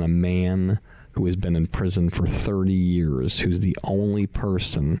on a man who has been in prison for 30 years, who's the only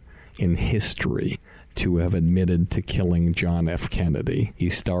person in history to have admitted to killing John F. Kennedy. He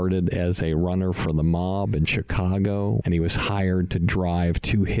started as a runner for the mob in Chicago, and he was hired to drive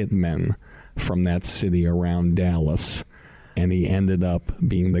 2 hitmen from that city around Dallas. And he ended up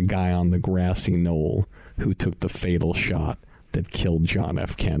being the guy on the grassy knoll who took the fatal shot that killed John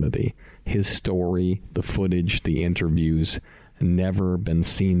F. Kennedy. His story, the footage, the interviews, never been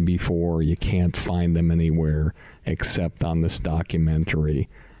seen before. You can't find them anywhere except on this documentary.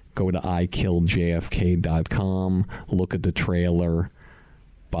 Go to ikilljfk.com, look at the trailer,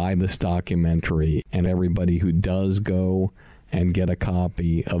 buy this documentary, and everybody who does go and get a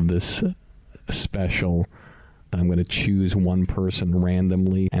copy of this special, I'm going to choose one person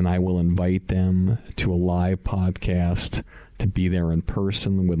randomly, and I will invite them to a live podcast to be there in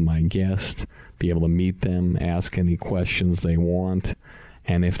person with my guest, be able to meet them, ask any questions they want.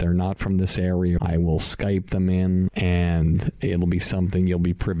 And if they're not from this area, I will Skype them in, and it'll be something you'll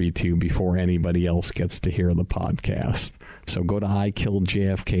be privy to before anybody else gets to hear the podcast. So go to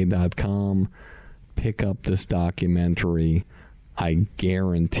ikilljfk.com, pick up this documentary. I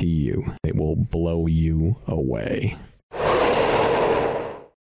guarantee you it will blow you away.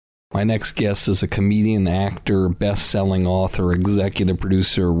 My next guest is a comedian, actor, best-selling author, executive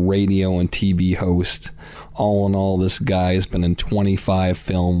producer, radio and TV host. All in all, this guy has been in 25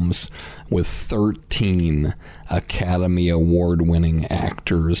 films with 13 Academy Award-winning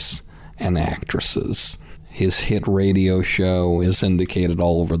actors and actresses. His hit radio show is syndicated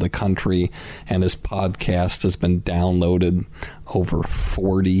all over the country, and his podcast has been downloaded over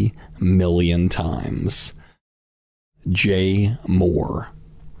 40 million times. Jay Mohr.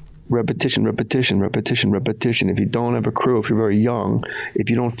 Repetition, repetition, repetition, repetition. If you don't have a crew, if you're very young, if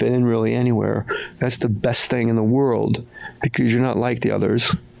you don't fit in really anywhere, that's the best thing in the world, because you're not like the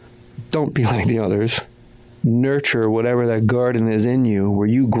others. Don't be like the others. Nurture whatever that garden is in you, where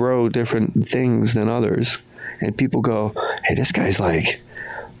you grow different things than others. And people go, hey, this guy's like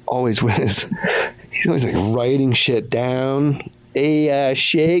always with his, he's always like writing shit down. Hey,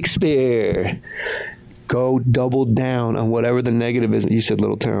 Shakespeare. Go double down on whatever the negative is. You said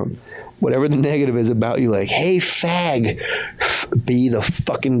little town. Whatever the negative is about you, like, hey, fag, be the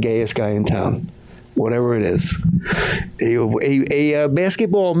fucking gayest guy in town. Whatever it is. A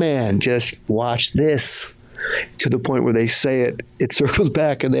basketball man, just watch this. To the point where they say it, it circles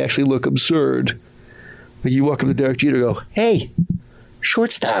back and they actually look absurd. Like you walk up to Derek Jeter and go, hey,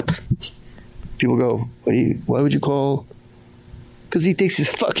 shortstop. People go, why would you call? Because he thinks he's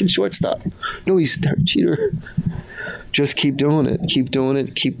a fucking shortstop. No, he's Derek Jeter. Just keep doing it. Keep doing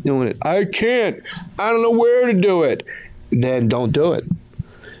it. Keep doing it. I can't. I don't know where to do it. Then don't do it.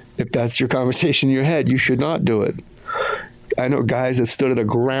 If that's your conversation in your head, you should not do it. I know guys that stood at a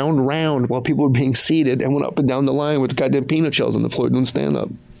ground round while people were being seated and went up and down the line with goddamn peanut shells on the floor doing stand-up.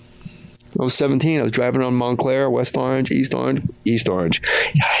 I was 17. I was driving around Montclair, West Orange, East Orange.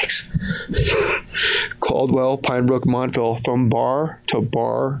 Yikes. Caldwell, Pine Brook, Montville, from bar to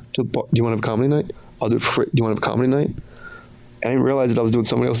bar to bar. Do you want to have a comedy night? Do you want to have a comedy night? I didn't realize that I was doing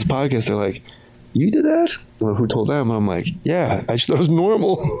somebody else's podcast. They're like, you did that? Well, who told them? And I'm like, yeah, I just thought it was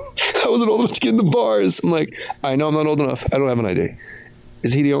normal. I wasn't old enough to get in the bars. I'm like, I know I'm not old enough. I don't have an ID.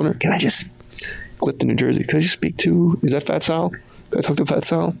 Is he the owner? Can I just, Clifton, New Jersey, can I just speak to, is that Fat Sal? Can I talk to Fat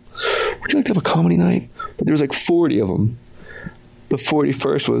Sal? Would you like to have a comedy night? But there was like 40 of them. The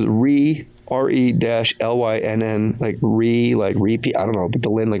 41st was R-E-L-Y-N-N, like repeat, I don't know, but the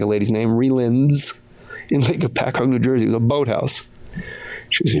Lynn, like a lady's name, Re-Lynn's, in like a Packard, New Jersey. It was a boathouse.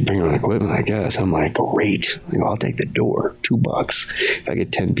 She was bring her own equipment, I guess. I'm like, great. I'll take the door, $2. If I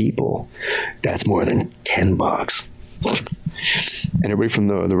get 10 people, that's more than $10. And everybody from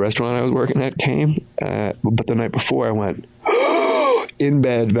the restaurant I was working at came. But the night before, I went, in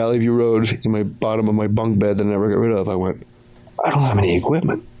bed, Valley View Road, in my bottom of my bunk bed that I never got rid of. I went, I don't have any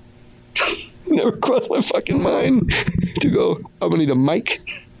equipment. Never crossed my fucking mind to go, I'm going to need a mic.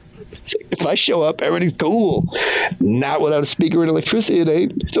 It's like, if I show up, everything's cool. Not without a speaker and electricity, it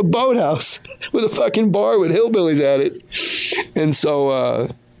ain't. It's a boathouse with a fucking bar with hillbillies at it. And so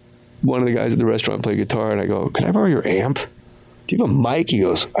one of the guys at the restaurant played guitar, and I go, can I borrow your amp? do you have a mic? He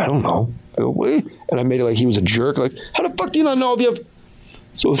goes, I don't know. I go, what? And I made it like he was a jerk. Like, how the fuck do you not know if you have...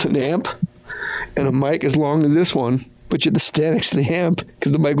 So it's an amp and a mic as long as this one, but you had to stand next to the amp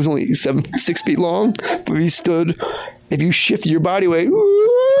because the mic was only 6 feet long. But if you stood, if you shifted your body weight,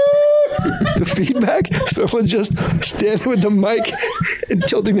 the feedback, so everyone's just standing with the mic and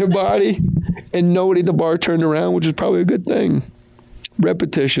tilting their body, and nobody at the bar turned around, which is probably a good thing.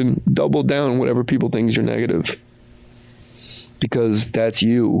 Repetition, double down on whatever people think is your negative, because that's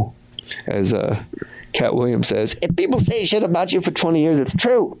you. As Cat Williams says, if people say shit about you for 20 years, it's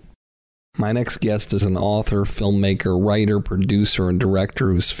true. My next guest is an author, filmmaker, writer, producer, and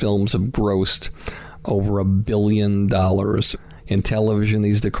director whose films have grossed over $1 billion. In television,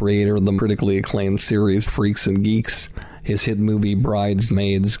 he's the creator of the critically acclaimed series Freaks and Geeks. His hit movie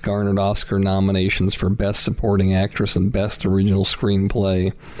Bridesmaids garnered Oscar nominations for Best Supporting Actress and Best Original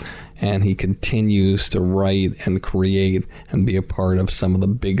Screenplay. And he continues to write and create and be a part of some of the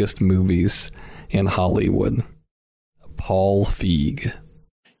biggest movies in Hollywood. Paul Feig.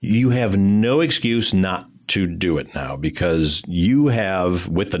 You have no excuse not to do it now, because you have,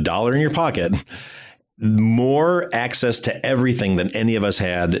 with the dollar in your pocket, more access to everything than any of us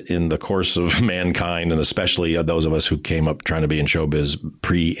had in the course of mankind, and especially those of us who came up trying to be in showbiz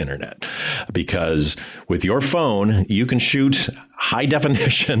pre-internet. Because with your phone, you can shoot high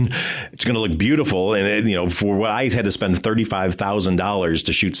definition. It's going to look beautiful. And, for what I had to spend $35,000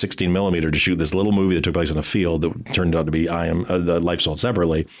 to shoot 16 millimeter to shoot this little movie that took place in a field that turned out to be Life Sold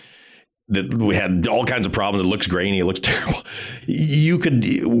Separately. That we had all kinds of problems. It looks grainy. It looks terrible. You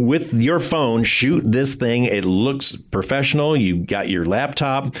could, with your phone, shoot this thing. It looks professional. You got your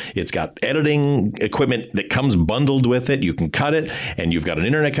laptop. It's got editing equipment that comes bundled with it. You can cut it, and you've got an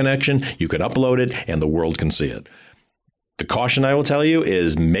internet connection. You can upload it, and the world can see it. The caution I will tell you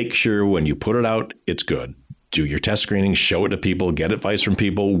is make sure when you put it out, it's good. Do your test screening, show it to people, get advice from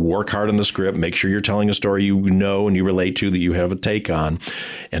people, work hard on the script, make sure you're telling a story you know and you relate to, that you have a take on,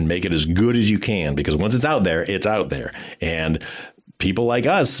 and make it as good as you can, because once it's out there, it's out there. And people like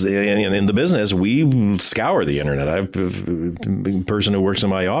us in the business, we scour the internet. I have a person who works in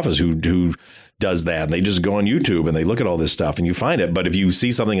my office who does that, and they just go on YouTube and they look at all this stuff and you find it. But if you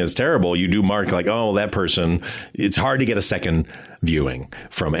see something that's terrible, you do mark like, oh, that person, it's hard to get a second viewing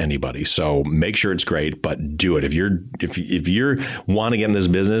from anybody. So make sure it's great, but do it. If you're want to get in this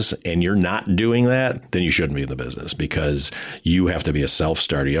business and you're not doing that, then you shouldn't be in the business, because you have to be a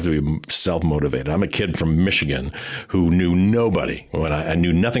self-starter. You have to be self-motivated. I'm a kid from Michigan who knew nobody when I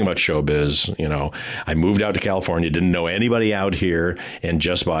knew nothing about showbiz. I moved out to California, didn't know anybody out here, and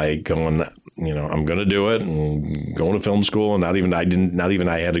just by going, I'm going to do it, and going to film school, and not even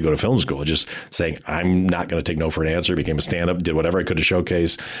I had to go to film school. Just saying, I'm not going to take no for an answer. Became a stand-up, did whatever I could to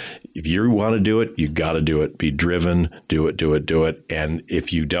showcase. If you want to do it, you got to do it. Be driven, do it. And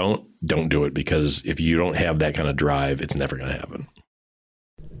if you don't do it, because if you don't have that kind of drive, it's never going to happen.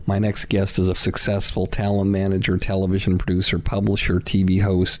 My next guest is a successful talent manager, television producer, publisher, TV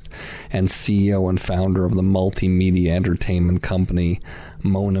host, and CEO and founder of the multimedia entertainment company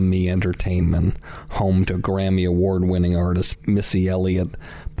Mona Me Entertainment, home to Grammy Award-winning artist Missy Elliott,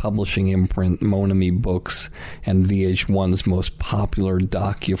 publishing imprint Mona Me Books, and VH1's most popular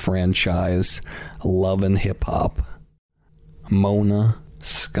docu-franchise, Love and Hip Hop. Mona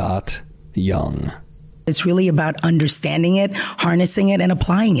Scott Young. It's really about understanding it, harnessing it, and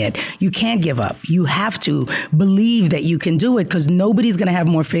applying it. You can't give up. You have to believe that you can do it, because nobody's going to have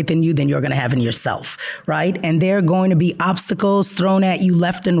more faith in you than you're going to have in yourself, right? And there are going to be obstacles thrown at you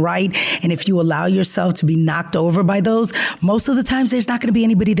left and right. And if you allow yourself to be knocked over by those, most of the times there's not going to be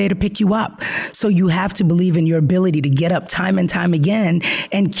anybody there to pick you up. So you have to believe in your ability to get up time and time again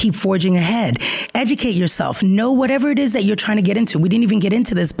and keep forging ahead. Educate yourself. Know whatever it is that you're trying to get into. We didn't even get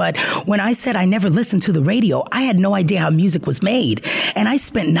into this, but when I said I never listened to the radio, I had no idea how music was made. And I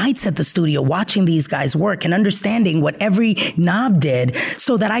spent nights at the studio watching these guys work and understanding what every knob did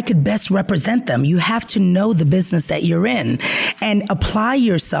so that I could best represent them. You have to know the business that you're in and apply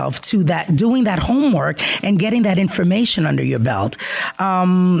yourself to that, doing that homework and getting that information under your belt.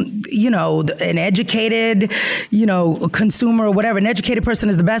 An educated, consumer or whatever, an educated person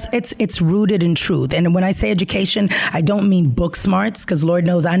is the best. It's rooted in truth. And when I say education, I don't mean book smarts, because Lord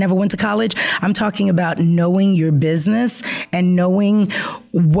knows I never went to college. I'm talking about knowing your business and knowing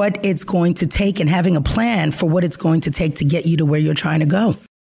what it's going to take and having a plan for what it's going to take to get you to where you're trying to go.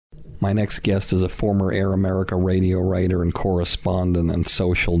 My next guest is a former Air America radio writer and correspondent and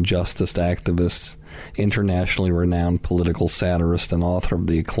social justice activist, internationally renowned political satirist, and author of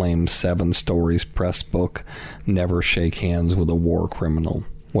the acclaimed 7 Stories press book, Never Shake Hands with a War Criminal.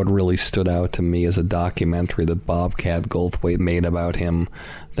 What really stood out to me is a documentary that Bobcat Goldthwait made about him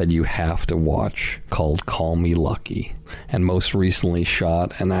that you have to watch, called Call Me Lucky, and most recently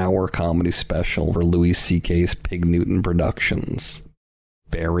shot an hour comedy special for Louis C.K.'s Pig Newton Productions.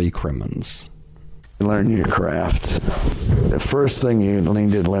 Barry Crimmins. Learn your craft. The first thing you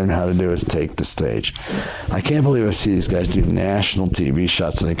need to learn how to do is take the stage. I can't believe I see these guys do national TV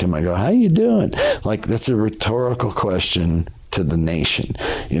shots and they come and go, how you doing? Like, that's a rhetorical question to the nation.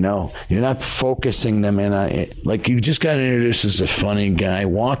 You know, you're not focusing them in on it. Like, you just got introduced as a funny guy.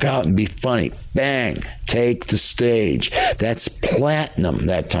 Walk out and be funny. Bang. Take the stage. That's platinum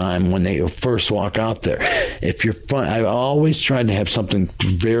that time when they first walk out there. If you're fun, I always tried to have something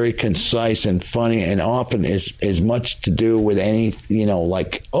very concise and funny, and often is much to do with any, you know,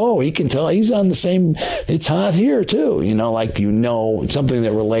 like, oh, he can tell he's on the same, it's hot here too, you know, like, you know, something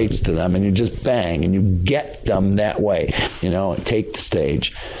that relates to them, and you just bang and you get them that way, you know, and take the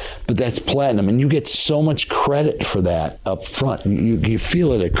stage. But that's platinum, and you get so much credit for that up front. You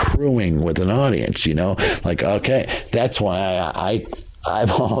feel it accruing with an audience, you know, like, okay, that's why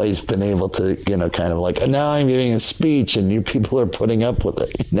I've always been able to, you know, kind of like, now I'm giving a speech and you people are putting up with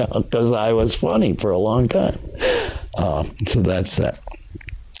it, you know, because I was funny for a long time. So that's that.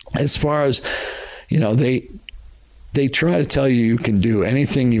 As far as, you know, they try to tell you can do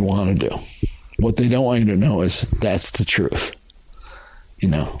anything you want to do. What they don't want you to know is that's the truth, you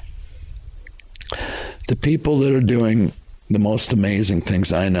know. The people that are doing the most amazing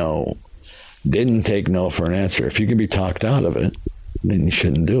things I know didn't take no for an answer. If you can be talked out of it, then you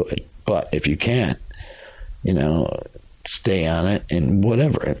shouldn't do it. But if you can't, you know, stay on it and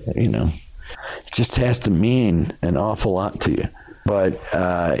whatever, you know. It just has to mean an awful lot to you. But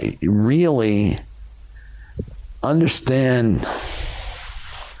really understand,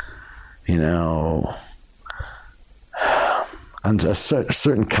 you know, on a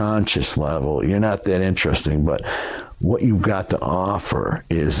certain conscious level, you're not that interesting, but what you've got to offer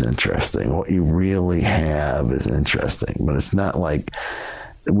is interesting. What you really have is interesting, but it's not like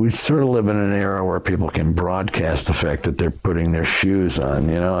we sort of live in an era where people can broadcast the fact that they're putting their shoes on,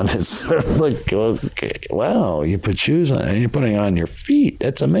 you know, and it's sort of like, okay, wow, you put shoes on and you're putting on your feet.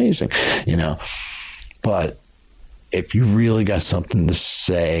 That's amazing, you know. But if you really got something to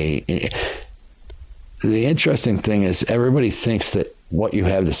say, the interesting thing is everybody thinks that what you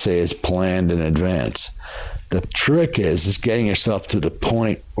have to say is planned in advance. The trick is getting yourself to the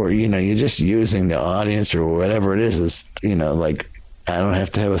point where, you know, you're just using the audience or whatever it is, you know, like, I don't have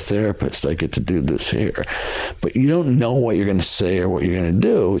to have a therapist. I get to do this here. But you don't know what you're going to say or what you're going to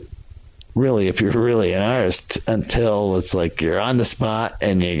do, really, if you're really an artist, until it's like you're on the spot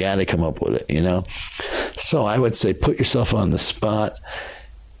and you got to come up with it, you know? So I would say put yourself on the spot,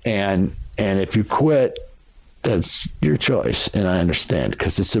 and if you quit, that's your choice, and I understand,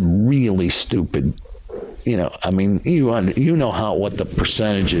 because it's a really stupid, you know, I mean, you know what the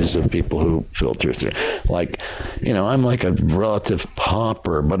percentages of people who filter through. Like, you know, I'm like a relative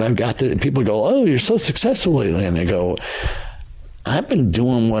pauper, but I've got to, people go, oh, you're so successful lately, and I go, I've been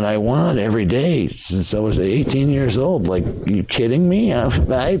doing what I want every day since I was 18 years old. Like, you kidding me?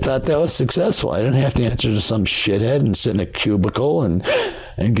 I thought that was successful. I didn't have to answer to some shithead and sit in a cubicle and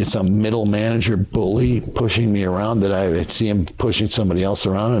get some middle manager bully pushing me around that I see him pushing somebody else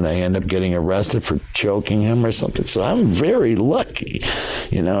around and I end up getting arrested for choking him or something. So I'm very lucky,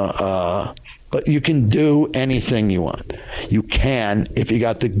 you know. But you can do anything you want. You can if you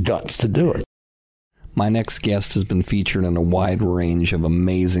got the guts to do it. My next guest has been featured in a wide range of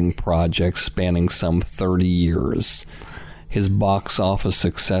amazing projects spanning some 30 years. His box office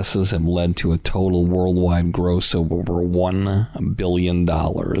successes have led to a total worldwide gross of over $1 billion,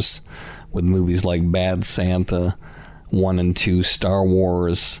 with movies like Bad Santa, 1 and 2 Star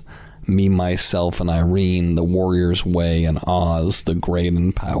Wars, Me, Myself, and Irene, The Warrior's Way, and Oz, the Great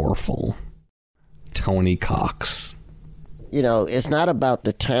and Powerful. Tony Cox. You know, it's not about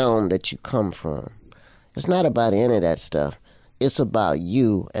the town that you come from. It's not about any of that stuff. It's about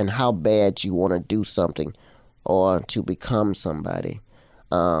you and how bad you want to do something or to become somebody.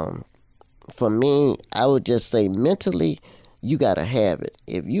 For me, I would just say mentally, you got to have it.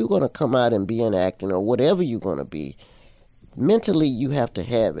 If you're going to come out and be an actor or whatever you're going to be, mentally you have to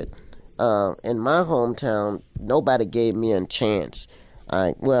have it. In my hometown, nobody gave me a chance.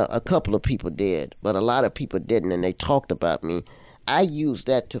 Well, a couple of people did, but a lot of people didn't, and they talked about me. I used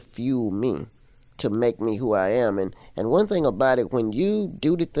that to fuel me, to make me who I am. And one thing about it, when you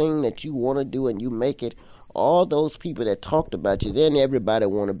do the thing that you want to do and you make it, all those people that talked about you, then everybody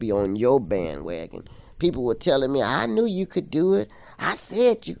want to be on your bandwagon. People were telling me, I knew you could do it. I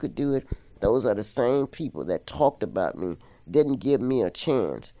said you could do it. Those are the same people that talked about me didn't give me a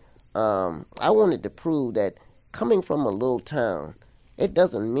chance. I wanted to prove that coming from a little town, it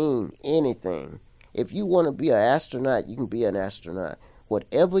doesn't mean anything. If you want to be an astronaut, you can be an astronaut.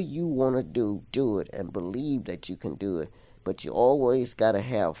 Whatever you want to do it and believe that you can do it. But you always got to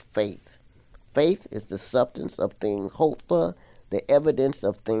have faith. Faith is the substance of things hoped for, the evidence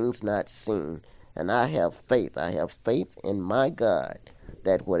of things not seen. And I have faith. I have faith in my God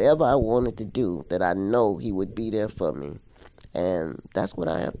that whatever I wanted to do, that I know he would be there for me. And that's what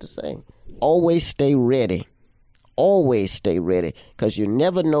I have to say. Always stay ready. Always stay ready, because you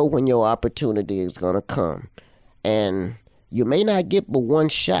never know when your opportunity is going to come. And you may not get but one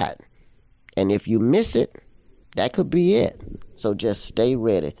shot. And if you miss it, that could be it. So just stay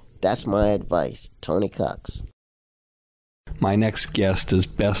ready. That's my advice. Tony Cox. My next guest is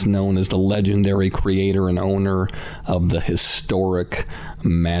best known as the legendary creator and owner of the historic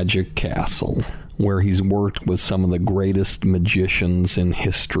Magic Castle, where he's worked with some of the greatest magicians in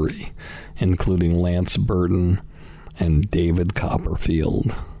history, including Lance Burton and David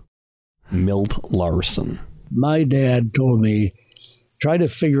Copperfield. Milt Larsen. My dad told me, try to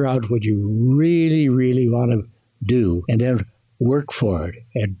figure out what you really, really want to do, and then work for it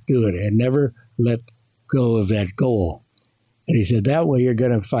and do it, and never let go of that goal. And he said, that way you're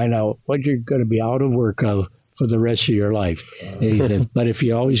going to find out what you're going to be out of work of for the rest of your life. And he said, but if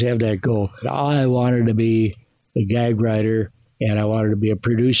you always have that goal, I wanted to be a gag writer, and I wanted to be a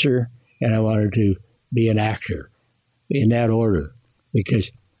producer, and I wanted to be an actor, in that order,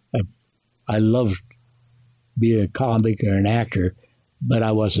 because I loved being a comic or an actor, but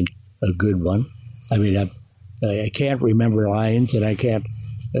I wasn't a good one. I mean, I can't remember lines, and I can't,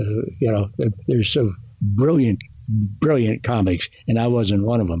 there's some brilliant comics, and I wasn't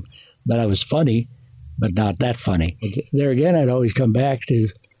one of them. But I was funny, but not that funny. There again, I'd always come back to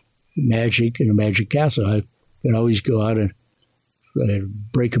magic and a Magic Castle. I could always go out and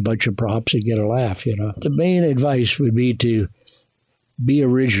break a bunch of props and get a laugh, The main advice would be to be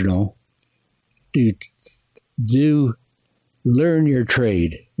original, to learn your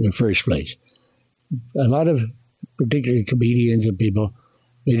trade in the first place. A lot of particularly comedians and people,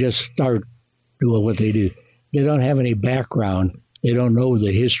 they just start doing what they do. They don't have any background. They don't know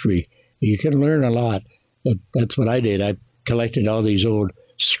the history. You can learn a lot. That's what I did. I collected all these old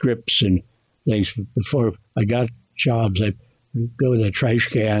scripts and things. Before I got jobs, I go to the trash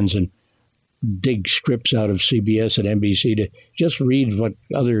cans and dig scripts out of CBS and NBC to just read what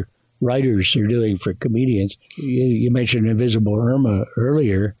other writers are doing for comedians. You mentioned Invisible Irma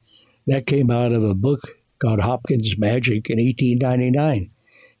earlier. That came out of a book called Hopkins' Magic in 1899.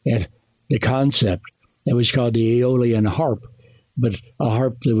 And the concept, it was called the Aeolian harp, but a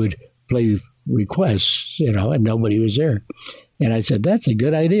harp that would play requests, and nobody was there. And I said, that's a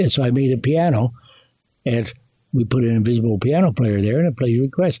good idea. So I made a piano, and we put an invisible piano player there, and it plays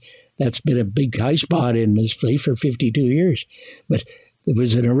requests. That's been a big high spot in this place for 52 years. But it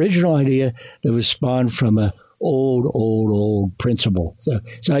was an original idea that was spawned from an old principle. So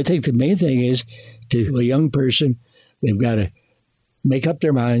I think the main thing is, to a young person, they've got to make up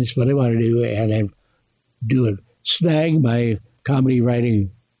their minds what they want to do and then do it. Snag, my comedy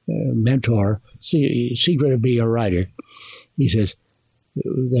writing mentor, secret of being a writer, he says,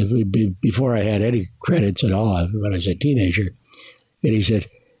 before I had any credits at all when I was a teenager, and he said,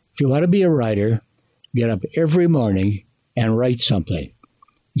 if you want to be a writer, get up every morning and write something.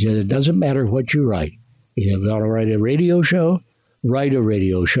 He said, it doesn't matter what you write. He said, if you want to write a radio show, write a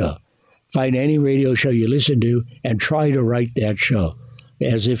radio show. Find any radio show you listen to and try to write that show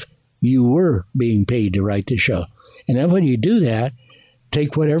as if you were being paid to write the show. And then when you do that,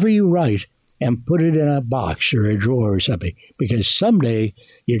 take whatever you write and put it in a box or a drawer or something, because someday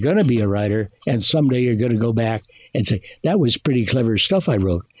you're going to be a writer, and someday you're going to go back and say, that was pretty clever stuff I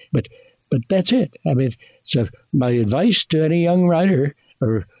wrote. But that's it. I mean, so my advice to any young writer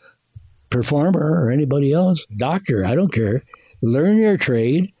or performer or anybody else, doctor, I don't care, learn your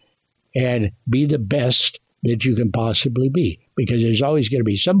trade and be the best that you can possibly be, because there's always going to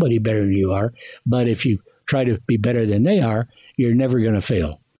be somebody better than you are. But if you try to be better than they are, you're never going to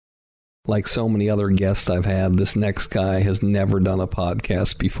fail. Like so many other guests I've had, this next guy has never done a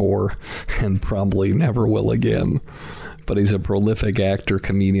podcast before and probably never will again. But he's a prolific actor,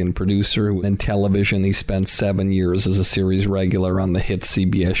 comedian, producer. In television, he spent 7 years as a series regular on the hit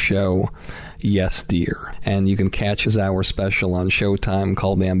CBS show Yes, Dear. And you can catch his hour special on Showtime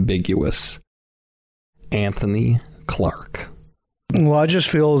called Ambiguous. Anthony Clark. Well, I just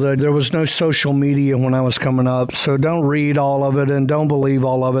feel that there was no social media when I was coming up, so don't read all of it and don't believe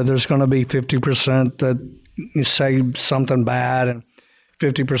all of it. There's going to be 50% that you say something bad and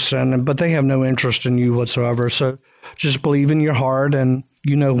 50%, but they have no interest in you whatsoever. So just believe in your heart, and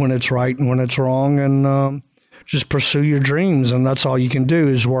you know when it's right and when it's wrong, and just pursue your dreams. And that's all you can do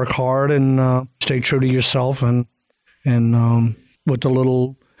is work hard and stay true to yourself, and with a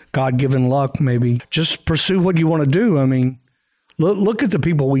little God-given luck, maybe just pursue what you want to do. I mean, look at the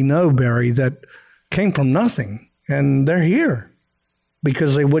people we know, Barry, that came from nothing, and they're here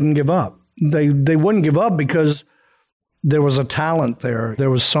because they wouldn't give up. They wouldn't give up because there was a talent there. There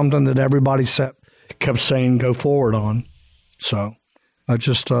was something that everybody kept saying, go forward on. So I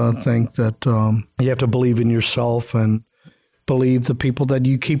just think that you have to believe in yourself and believe the people that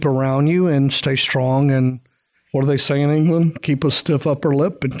you keep around you, and stay strong. And what do they say in England? Keep a stiff upper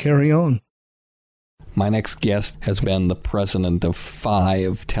lip and carry on. My next guest has been the president of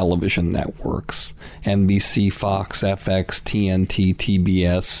 5 television networks: NBC, Fox, FX, TNT,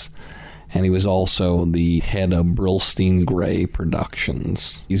 TBS, and he was also the head of Brillstein Gray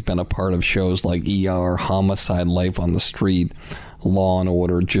Productions. He's been a part of shows like ER, Homicide, Life on the Street, Law &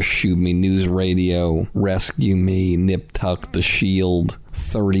 Order, Just Shoot Me, News Radio, Rescue Me, Nip Tuck, The Shield,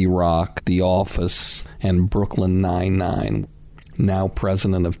 30 Rock, The Office, and Brooklyn Nine-Nine. Now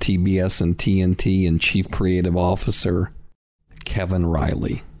president of TBS and TNT and chief creative officer, Kevin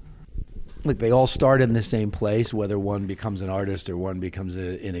Riley. Look, they all start in the same place, whether one becomes an artist or one becomes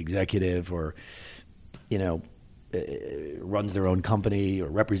an executive or, runs their own company or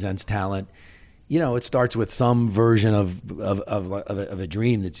represents talent. It starts with some version of a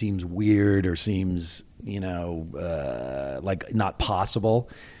dream that seems weird or seems, like not possible.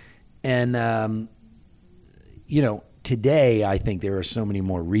 And, today, I think there are so many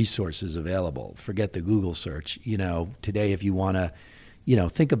more resources available. Forget the Google search. Today, if you want to,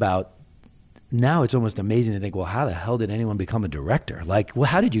 think about, now it's almost amazing to think, well, how the hell did anyone become a director? Like, well,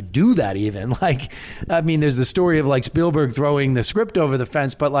 how did you do that even? There's the story of Spielberg throwing the script over the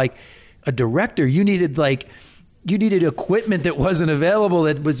fence, but a director, you needed equipment that wasn't available,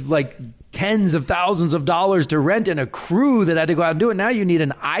 that was tens of thousands of dollars to rent, and a crew that had to go out and do it. Now you need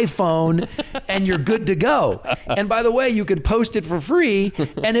an iPhone and you're good to go. And by the way, you can post it for free,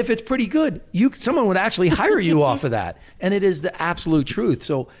 and if it's pretty good, someone would actually hire you off of that. And it is the absolute truth.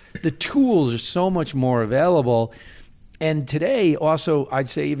 So the tools are so much more available. And today also, I'd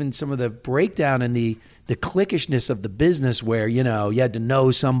say even some of the breakdown in the cliquishness of the business, where, you had to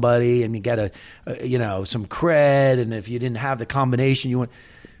know somebody and you got some cred. And if you didn't have the combination you want.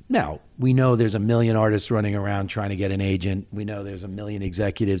 Now, we know there's a million artists running around trying to get an agent. We know there's a million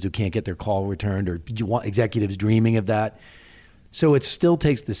executives who can't get their call returned, or executives dreaming of that. So it still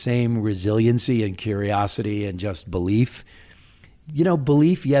takes the same resiliency and curiosity and just belief.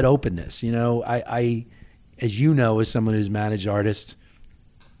 Belief yet openness. I as you know, as someone who's managed artists,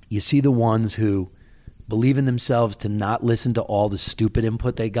 you see the ones who believe in themselves to not listen to all the stupid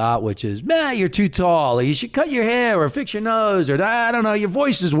input they got, which is, you're too tall, or you should cut your hair, or fix your nose, or I don't know, your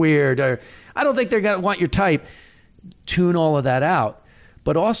voice is weird, or I don't think they're going to want your type. Tune all of that out.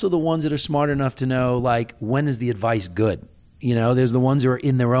 But also the ones that are smart enough to know, when is the advice good? There's the ones who are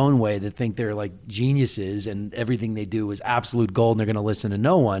in their own way that think they're geniuses and everything they do is absolute gold and they're going to listen to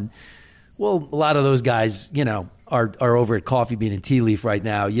no one. Well, a lot of those guys, are over at Coffee Bean and Tea Leaf right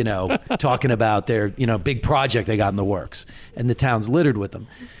now, talking about their, big project they got in the works, and the town's littered with them.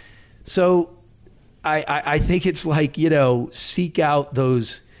 So I think it's seek out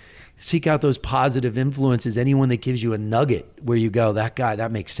those positive influences, anyone that gives you a nugget where you go, that guy,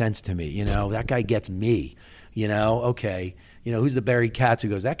 that makes sense to me. That guy gets me, okay. Who's the Barry Katz who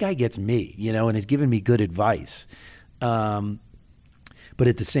goes, that guy gets me, and has given me good advice. But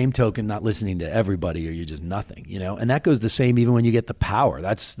at the same token, not listening to everybody, or you're just nothing, and that goes the same even when you get the power.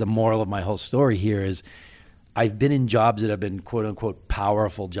 That's the moral of my whole story here is I've been in jobs that have been quote unquote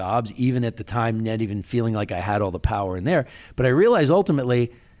powerful jobs, even at the time, not even feeling like I had all the power in there. But I realized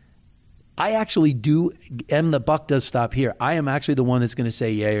ultimately I actually and the buck does stop here. I am actually the one that's going to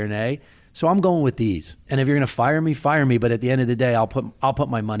say yay or nay. So I'm going with these. And if you're going to fire me, fire me. But at the end of the day, I'll put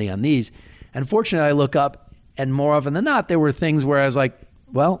my money on these. And fortunately, I look up, and more often than not, there were things where I was like,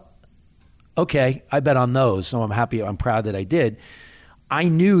 well, okay, I bet on those. So I'm proud that I did. I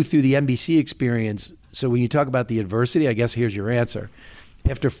knew through the NBC experience. So when you talk about the adversity, I guess here's your answer.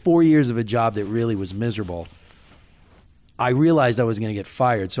 After 4 years of a job that really was miserable, I realized I was going to get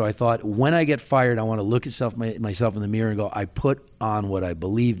fired. So I thought, when I get fired, I want to look at myself in the mirror and go, I put on what I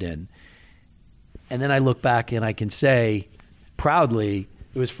believed in. And then I look back and I can say proudly,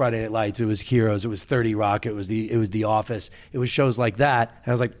 it was Friday Night Lights, it was Heroes, it was 30 Rock, it was The Office, it was shows like that. And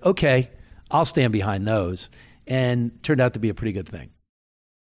I was like, okay, I'll stand behind those. And it turned out to be a pretty good thing.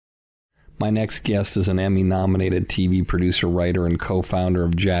 My next guest is an Emmy-nominated TV producer, writer, and co-founder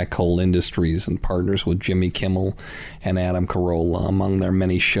of Jack Hole Industries and partners with Jimmy Kimmel and Adam Carolla. Among their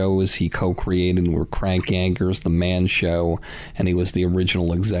many shows he co-created were Crank Yankers, The Man Show, and he was the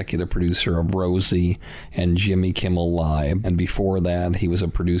original executive producer of Rosie and Jimmy Kimmel Live. And before that, he was a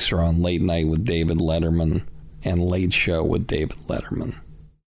producer on Late Night with David Letterman and Late Show with David Letterman.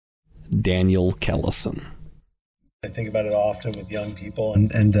 Daniel Kellison. I think about it often with young people,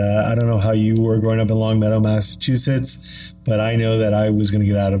 and I don't know how you were growing up in Longmeadow, Massachusetts, but I know that I was going to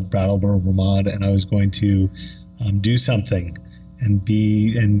get out of Brattleboro, Vermont, and I was going to do something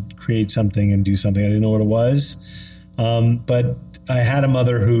and create something and do something. I didn't know what it was, but I had a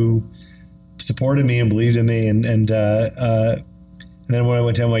mother who supported me and believed in me, and then when I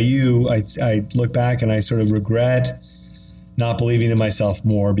went to NYU, I look back and I sort of regret not believing in myself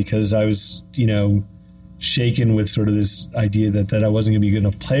more, because I was, shaken with sort of this idea that I wasn't going to be a good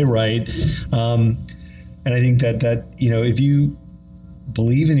enough playwright. And I think that if you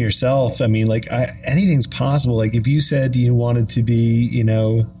believe in yourself, I mean, anything's possible. Like if you said you wanted to be,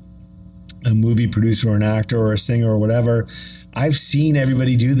 a movie producer or an actor or a singer or whatever, I've seen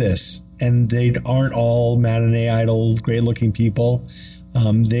everybody do this, and they aren't all matinee idol, great looking people.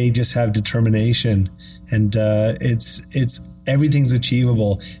 They just have determination, and it's everything's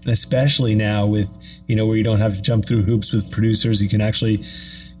achievable. And especially now with, where you don't have to jump through hoops with producers, you can actually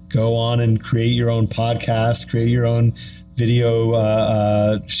go on and create your own podcast, create your own video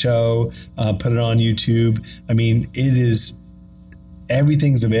show, put it on YouTube. I mean,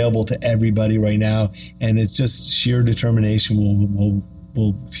 everything's available to everybody right now. And it's just sheer determination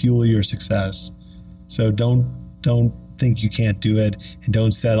will fuel your success. So don't think you can't do it, and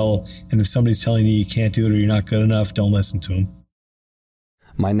don't settle. And if somebody's telling you can't do it or you're not good enough, don't listen to them.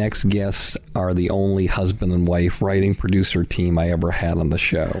 My next guests are the only husband and wife writing producer team I ever had on the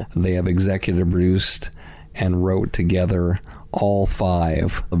show. They have executive produced and wrote together all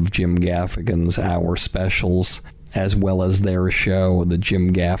 5 of Jim Gaffigan's hour specials, as well as their show, The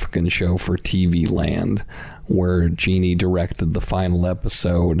Jim Gaffigan Show for TV Land, where Jeannie directed the final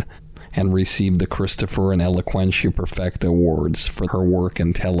episode and received the Christopher and Eloquentia Perfecta Awards for her work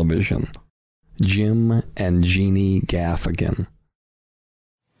in television. Jim and Jeannie Gaffigan.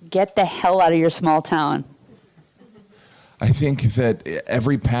 Get the hell out of your small town. I think that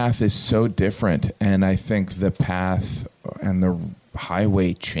every path is so different, and I think the path and the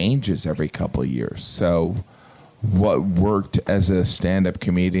highway changes every couple of years. So what worked as a stand-up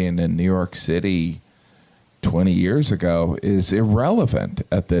comedian in New York City 20 years ago is irrelevant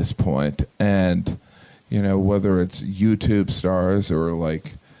at this point. And, whether it's YouTube stars or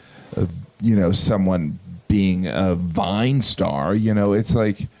someone being a Vine star,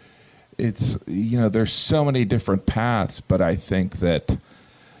 there's so many different paths, but I think that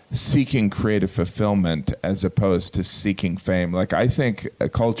seeking creative fulfillment as opposed to seeking fame, I think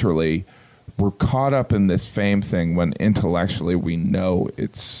culturally we're caught up in this fame thing when intellectually we know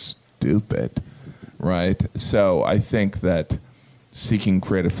it's stupid. Right. So I think that seeking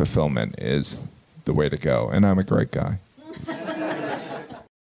creative fulfillment is the way to go. And I'm a great guy.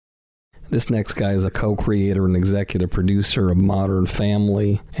 This next guy is a co-creator and executive producer of Modern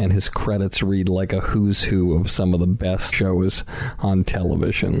Family, and his credits read like a who's who of some of the best shows on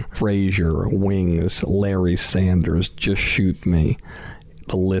television. Frasier, Wings, Larry Sanders, Just Shoot Me.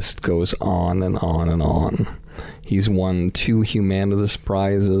 The list goes on and on and on. He's won 2 Humanitas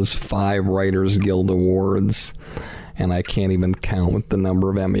Prizes, 5 Writers Guild Awards, and I can't even count the number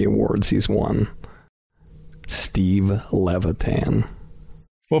of Emmy Awards he's won. Steve Levitan.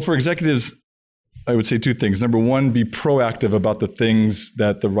 Well, for executives, I would say 2 things. Number 1, be proactive about the things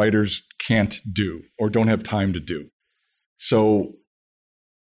that the writers can't do or don't have time to do. So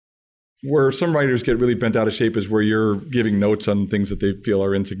where some writers get really bent out of shape is where you're giving notes on things that they feel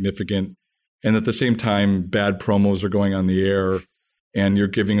are insignificant. And at the same time, bad promos are going on the air, and you're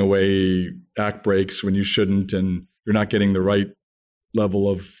giving away act breaks when you shouldn't, and you're not getting the right level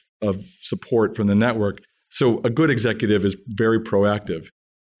of support from the network. So a good executive is very proactive,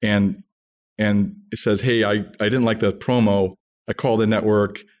 and it says, hey, I didn't like the promo. I called the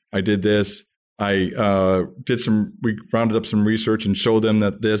network. I did this. We rounded up some research and showed them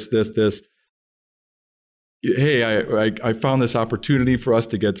that this. Hey, I found this opportunity for us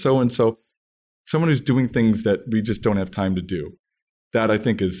to get so-and-so. Someone who's doing things that we just don't have time to do. That, I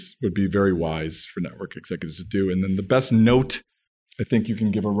think, would be very wise for network executives to do. And then the best note I think you can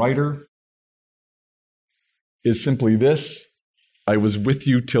give a writer is simply this: I was with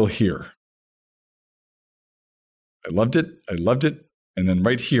you till here. I loved it. And then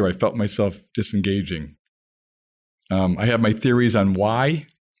right here, I felt myself disengaging. I have my theories on why,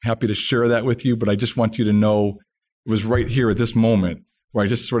 happy to share that with you, but I just want you to know it was right here at this moment where I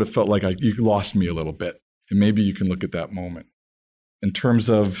just sort of felt like you lost me a little bit. And maybe you can look at that moment. In terms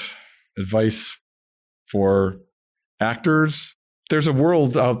of advice for actors, there's a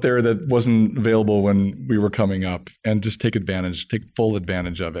world out there that wasn't available when we were coming up, and just take full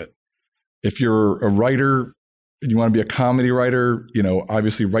advantage of it. If you're a writer and you want to be a comedy writer,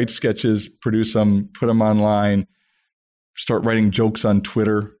 obviously write sketches, produce them, put them online, start writing jokes on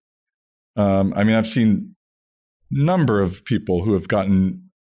Twitter. I've seen a number of people who have gotten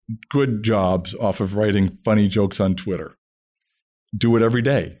good jobs off of writing funny jokes on Twitter. Do it every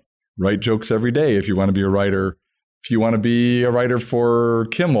day. Write jokes every day if you want to be a writer. If you want to be a writer for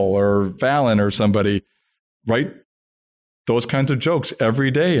Kimmel or Fallon or somebody, write those kinds of jokes every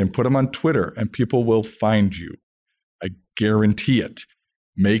day and put them on Twitter, and people will find you. I guarantee it.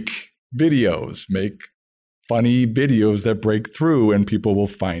 Make videos, make funny videos that break through, and people will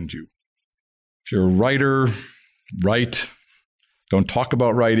find you. If you're a writer, write. Don't talk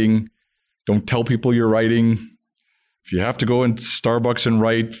about writing. Don't tell people you're writing. If you have to go in Starbucks and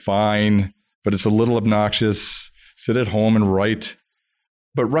write, fine, but it's a little obnoxious. Sit at home and write,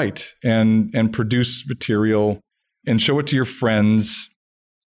 but write and produce material and show it to your friends.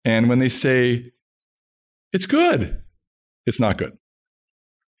 And when they say, it's good, it's not good.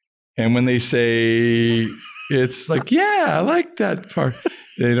 And when they say, it's like, yeah, I like that part,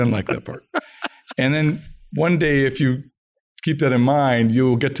 they don't like that part. And then one day, if you keep that in mind,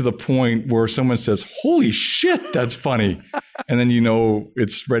 you'll get to the point where someone says, holy shit, that's funny. And then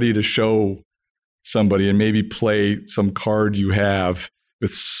it's ready to show somebody and maybe play some card you have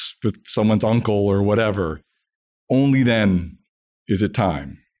with someone's uncle or whatever. Only then is it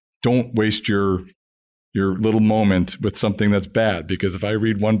time. Don't waste your little moment with something that's bad, because if I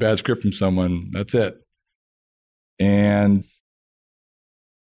read one bad script from someone, that's it. And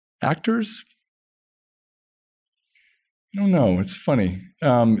actors, I don't know. It's funny.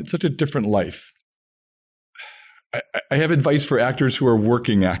 It's such a different life. I have advice for actors who are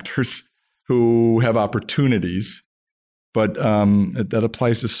working actors, who have opportunities, but that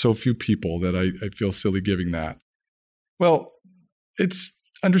applies to so few people that I feel silly giving that. Well, it's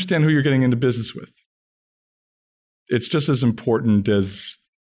understand who you're getting into business with. It's just as important as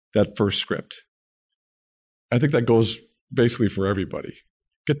that first script. I think that goes basically for everybody.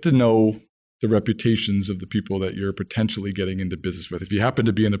 Get to know the reputations of the people that you're potentially getting into business with. If you happen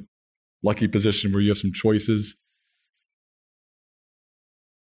to be in a lucky position where you have some choices,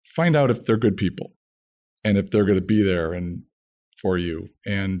 find out if they're good people and if they're going to be there and for you,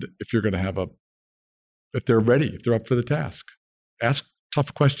 and if you're going to if they're ready, if they're up for the task. Ask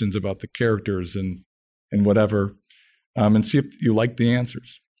tough questions about the characters and whatever, and see if you like the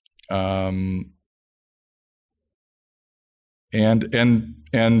answers. And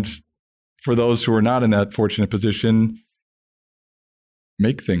for those who are not in that fortunate position,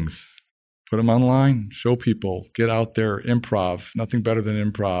 make things. Put them online, show people, get out there, improv. Nothing better than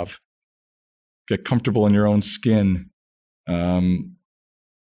improv. Get comfortable in your own skin.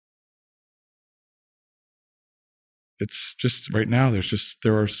 It's just right now,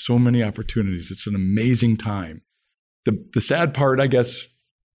 there are so many opportunities. It's an amazing time. The sad part, I guess,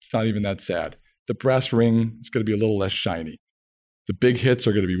 it's not even that sad. The brass ring is going to be a little less shiny. The big hits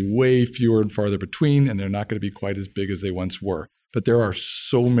are going to be way fewer and farther between, and they're not going to be quite as big as they once were. But there are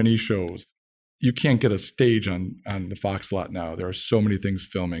so many shows. You can't get a stage on the Fox lot now. There are so many things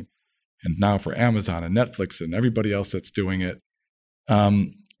filming. And now for Amazon and Netflix and everybody else that's doing it,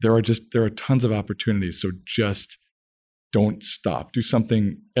 there are tons of opportunities. So just don't stop. Do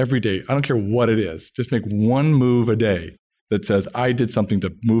something every day. I don't care what it is. Just make one move a day that says, I did something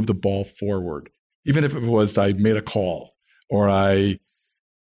to move the ball forward. Even if it was I made a call, or I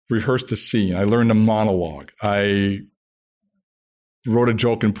rehearsed a scene, I learned a monologue, I wrote a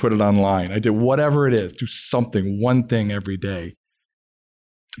joke and put it online. I did whatever it is. Do something, one thing every day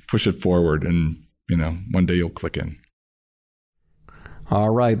to push it forward, and one day you'll click in.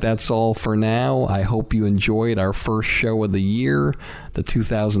 All right, that's all for now. I hope you enjoyed our first show of the year, the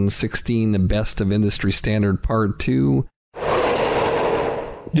 2016 The Best of Industry Standard Part 2.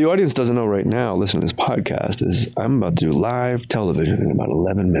 The audience doesn't know right now, listening to this podcast, is I'm about to do live television in about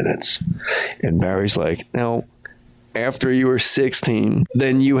 11 minutes. And Barry's like, now, after you were 16,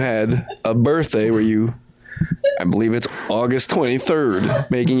 then you had a birthday where you, I believe it's August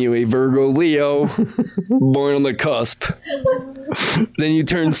 23rd, making you a Virgo Leo, born on the cusp. Then you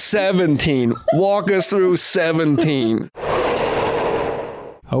turned 17. Walk us through 17.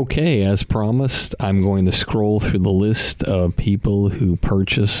 Okay, as promised, I'm going to scroll through the list of people who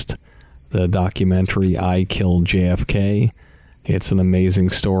purchased the documentary I Killed JFK. It's an amazing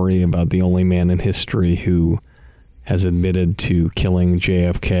story about the only man in history who has admitted to killing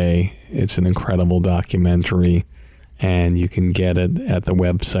JFK. It's an incredible documentary, and you can get it at the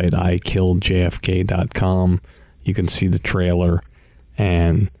website ikilledjfk.com. You can see the trailer,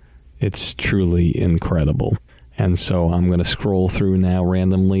 and it's truly incredible. And so I'm going to scroll through now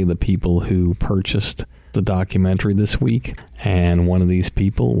randomly the people who purchased the documentary this week, and one of these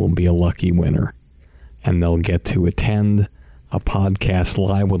people will be a lucky winner. And they'll get to attend a podcast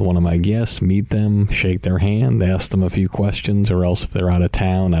live with one of my guests, meet them, shake their hand, ask them a few questions, or else if they're out of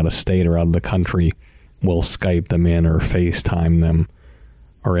town, out of state, or out of the country, we'll Skype them in or FaceTime them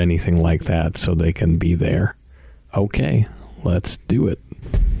or anything like that so they can be there. Okay, let's do it.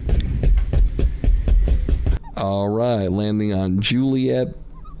 All right, landing on Juliet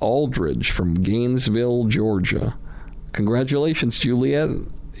Aldridge from Gainesville, Georgia. Congratulations, Juliet.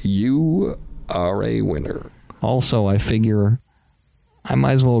 You are a winner. Also, I figure I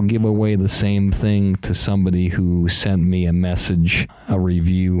might as well give away the same thing to somebody who sent me a message, a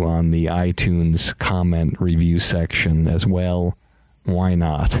review on the iTunes comment review section as well. Why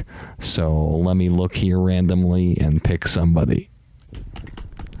not? So let me look here randomly and pick somebody.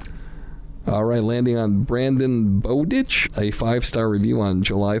 All right, landing on Brandon Bowditch, a 5-star review on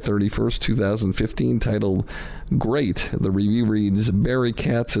July 31st, 2015, titled, Great. The review reads, Barry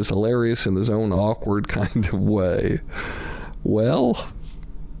Katz is hilarious in his own awkward kind of way. Well,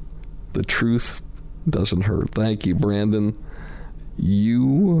 the truth doesn't hurt. Thank you, Brandon.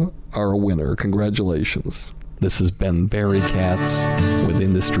 You are a winner. Congratulations. This has been Barry Katz with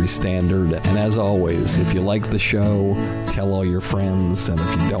Industry Standard. And as always, if you like the show, tell all your friends. And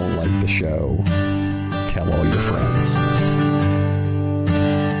if you don't like the show, tell all your friends.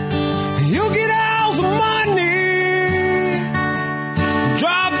 You get all the money,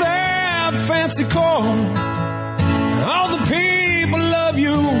 drive that fancy car. All the people love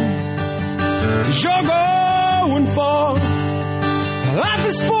you, 'cause you're going far. Life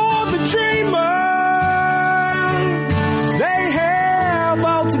is for the dreamer. They have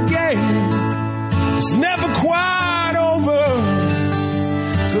all to gain. It's never quite over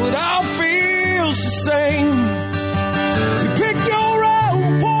till it all feels the same. You pick your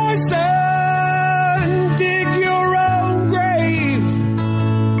own poison, dig your own grave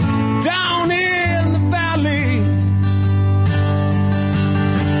down in the valley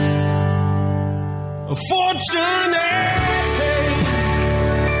of fortune.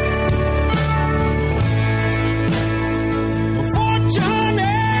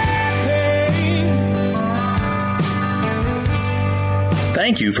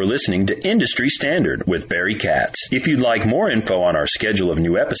 Thank you for listening to Industry Standard with Barry Katz. If you'd like more info on our schedule of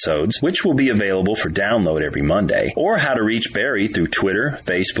new episodes, which will be available for download every Monday, or how to reach Barry through Twitter,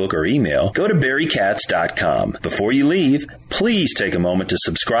 Facebook, or email, go to barrykatz.com. Before you leave, please take a moment to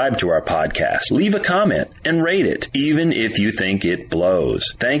subscribe to our podcast, leave a comment, and rate it, even if you think it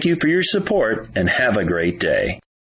blows. Thank you for your support, and have a great day.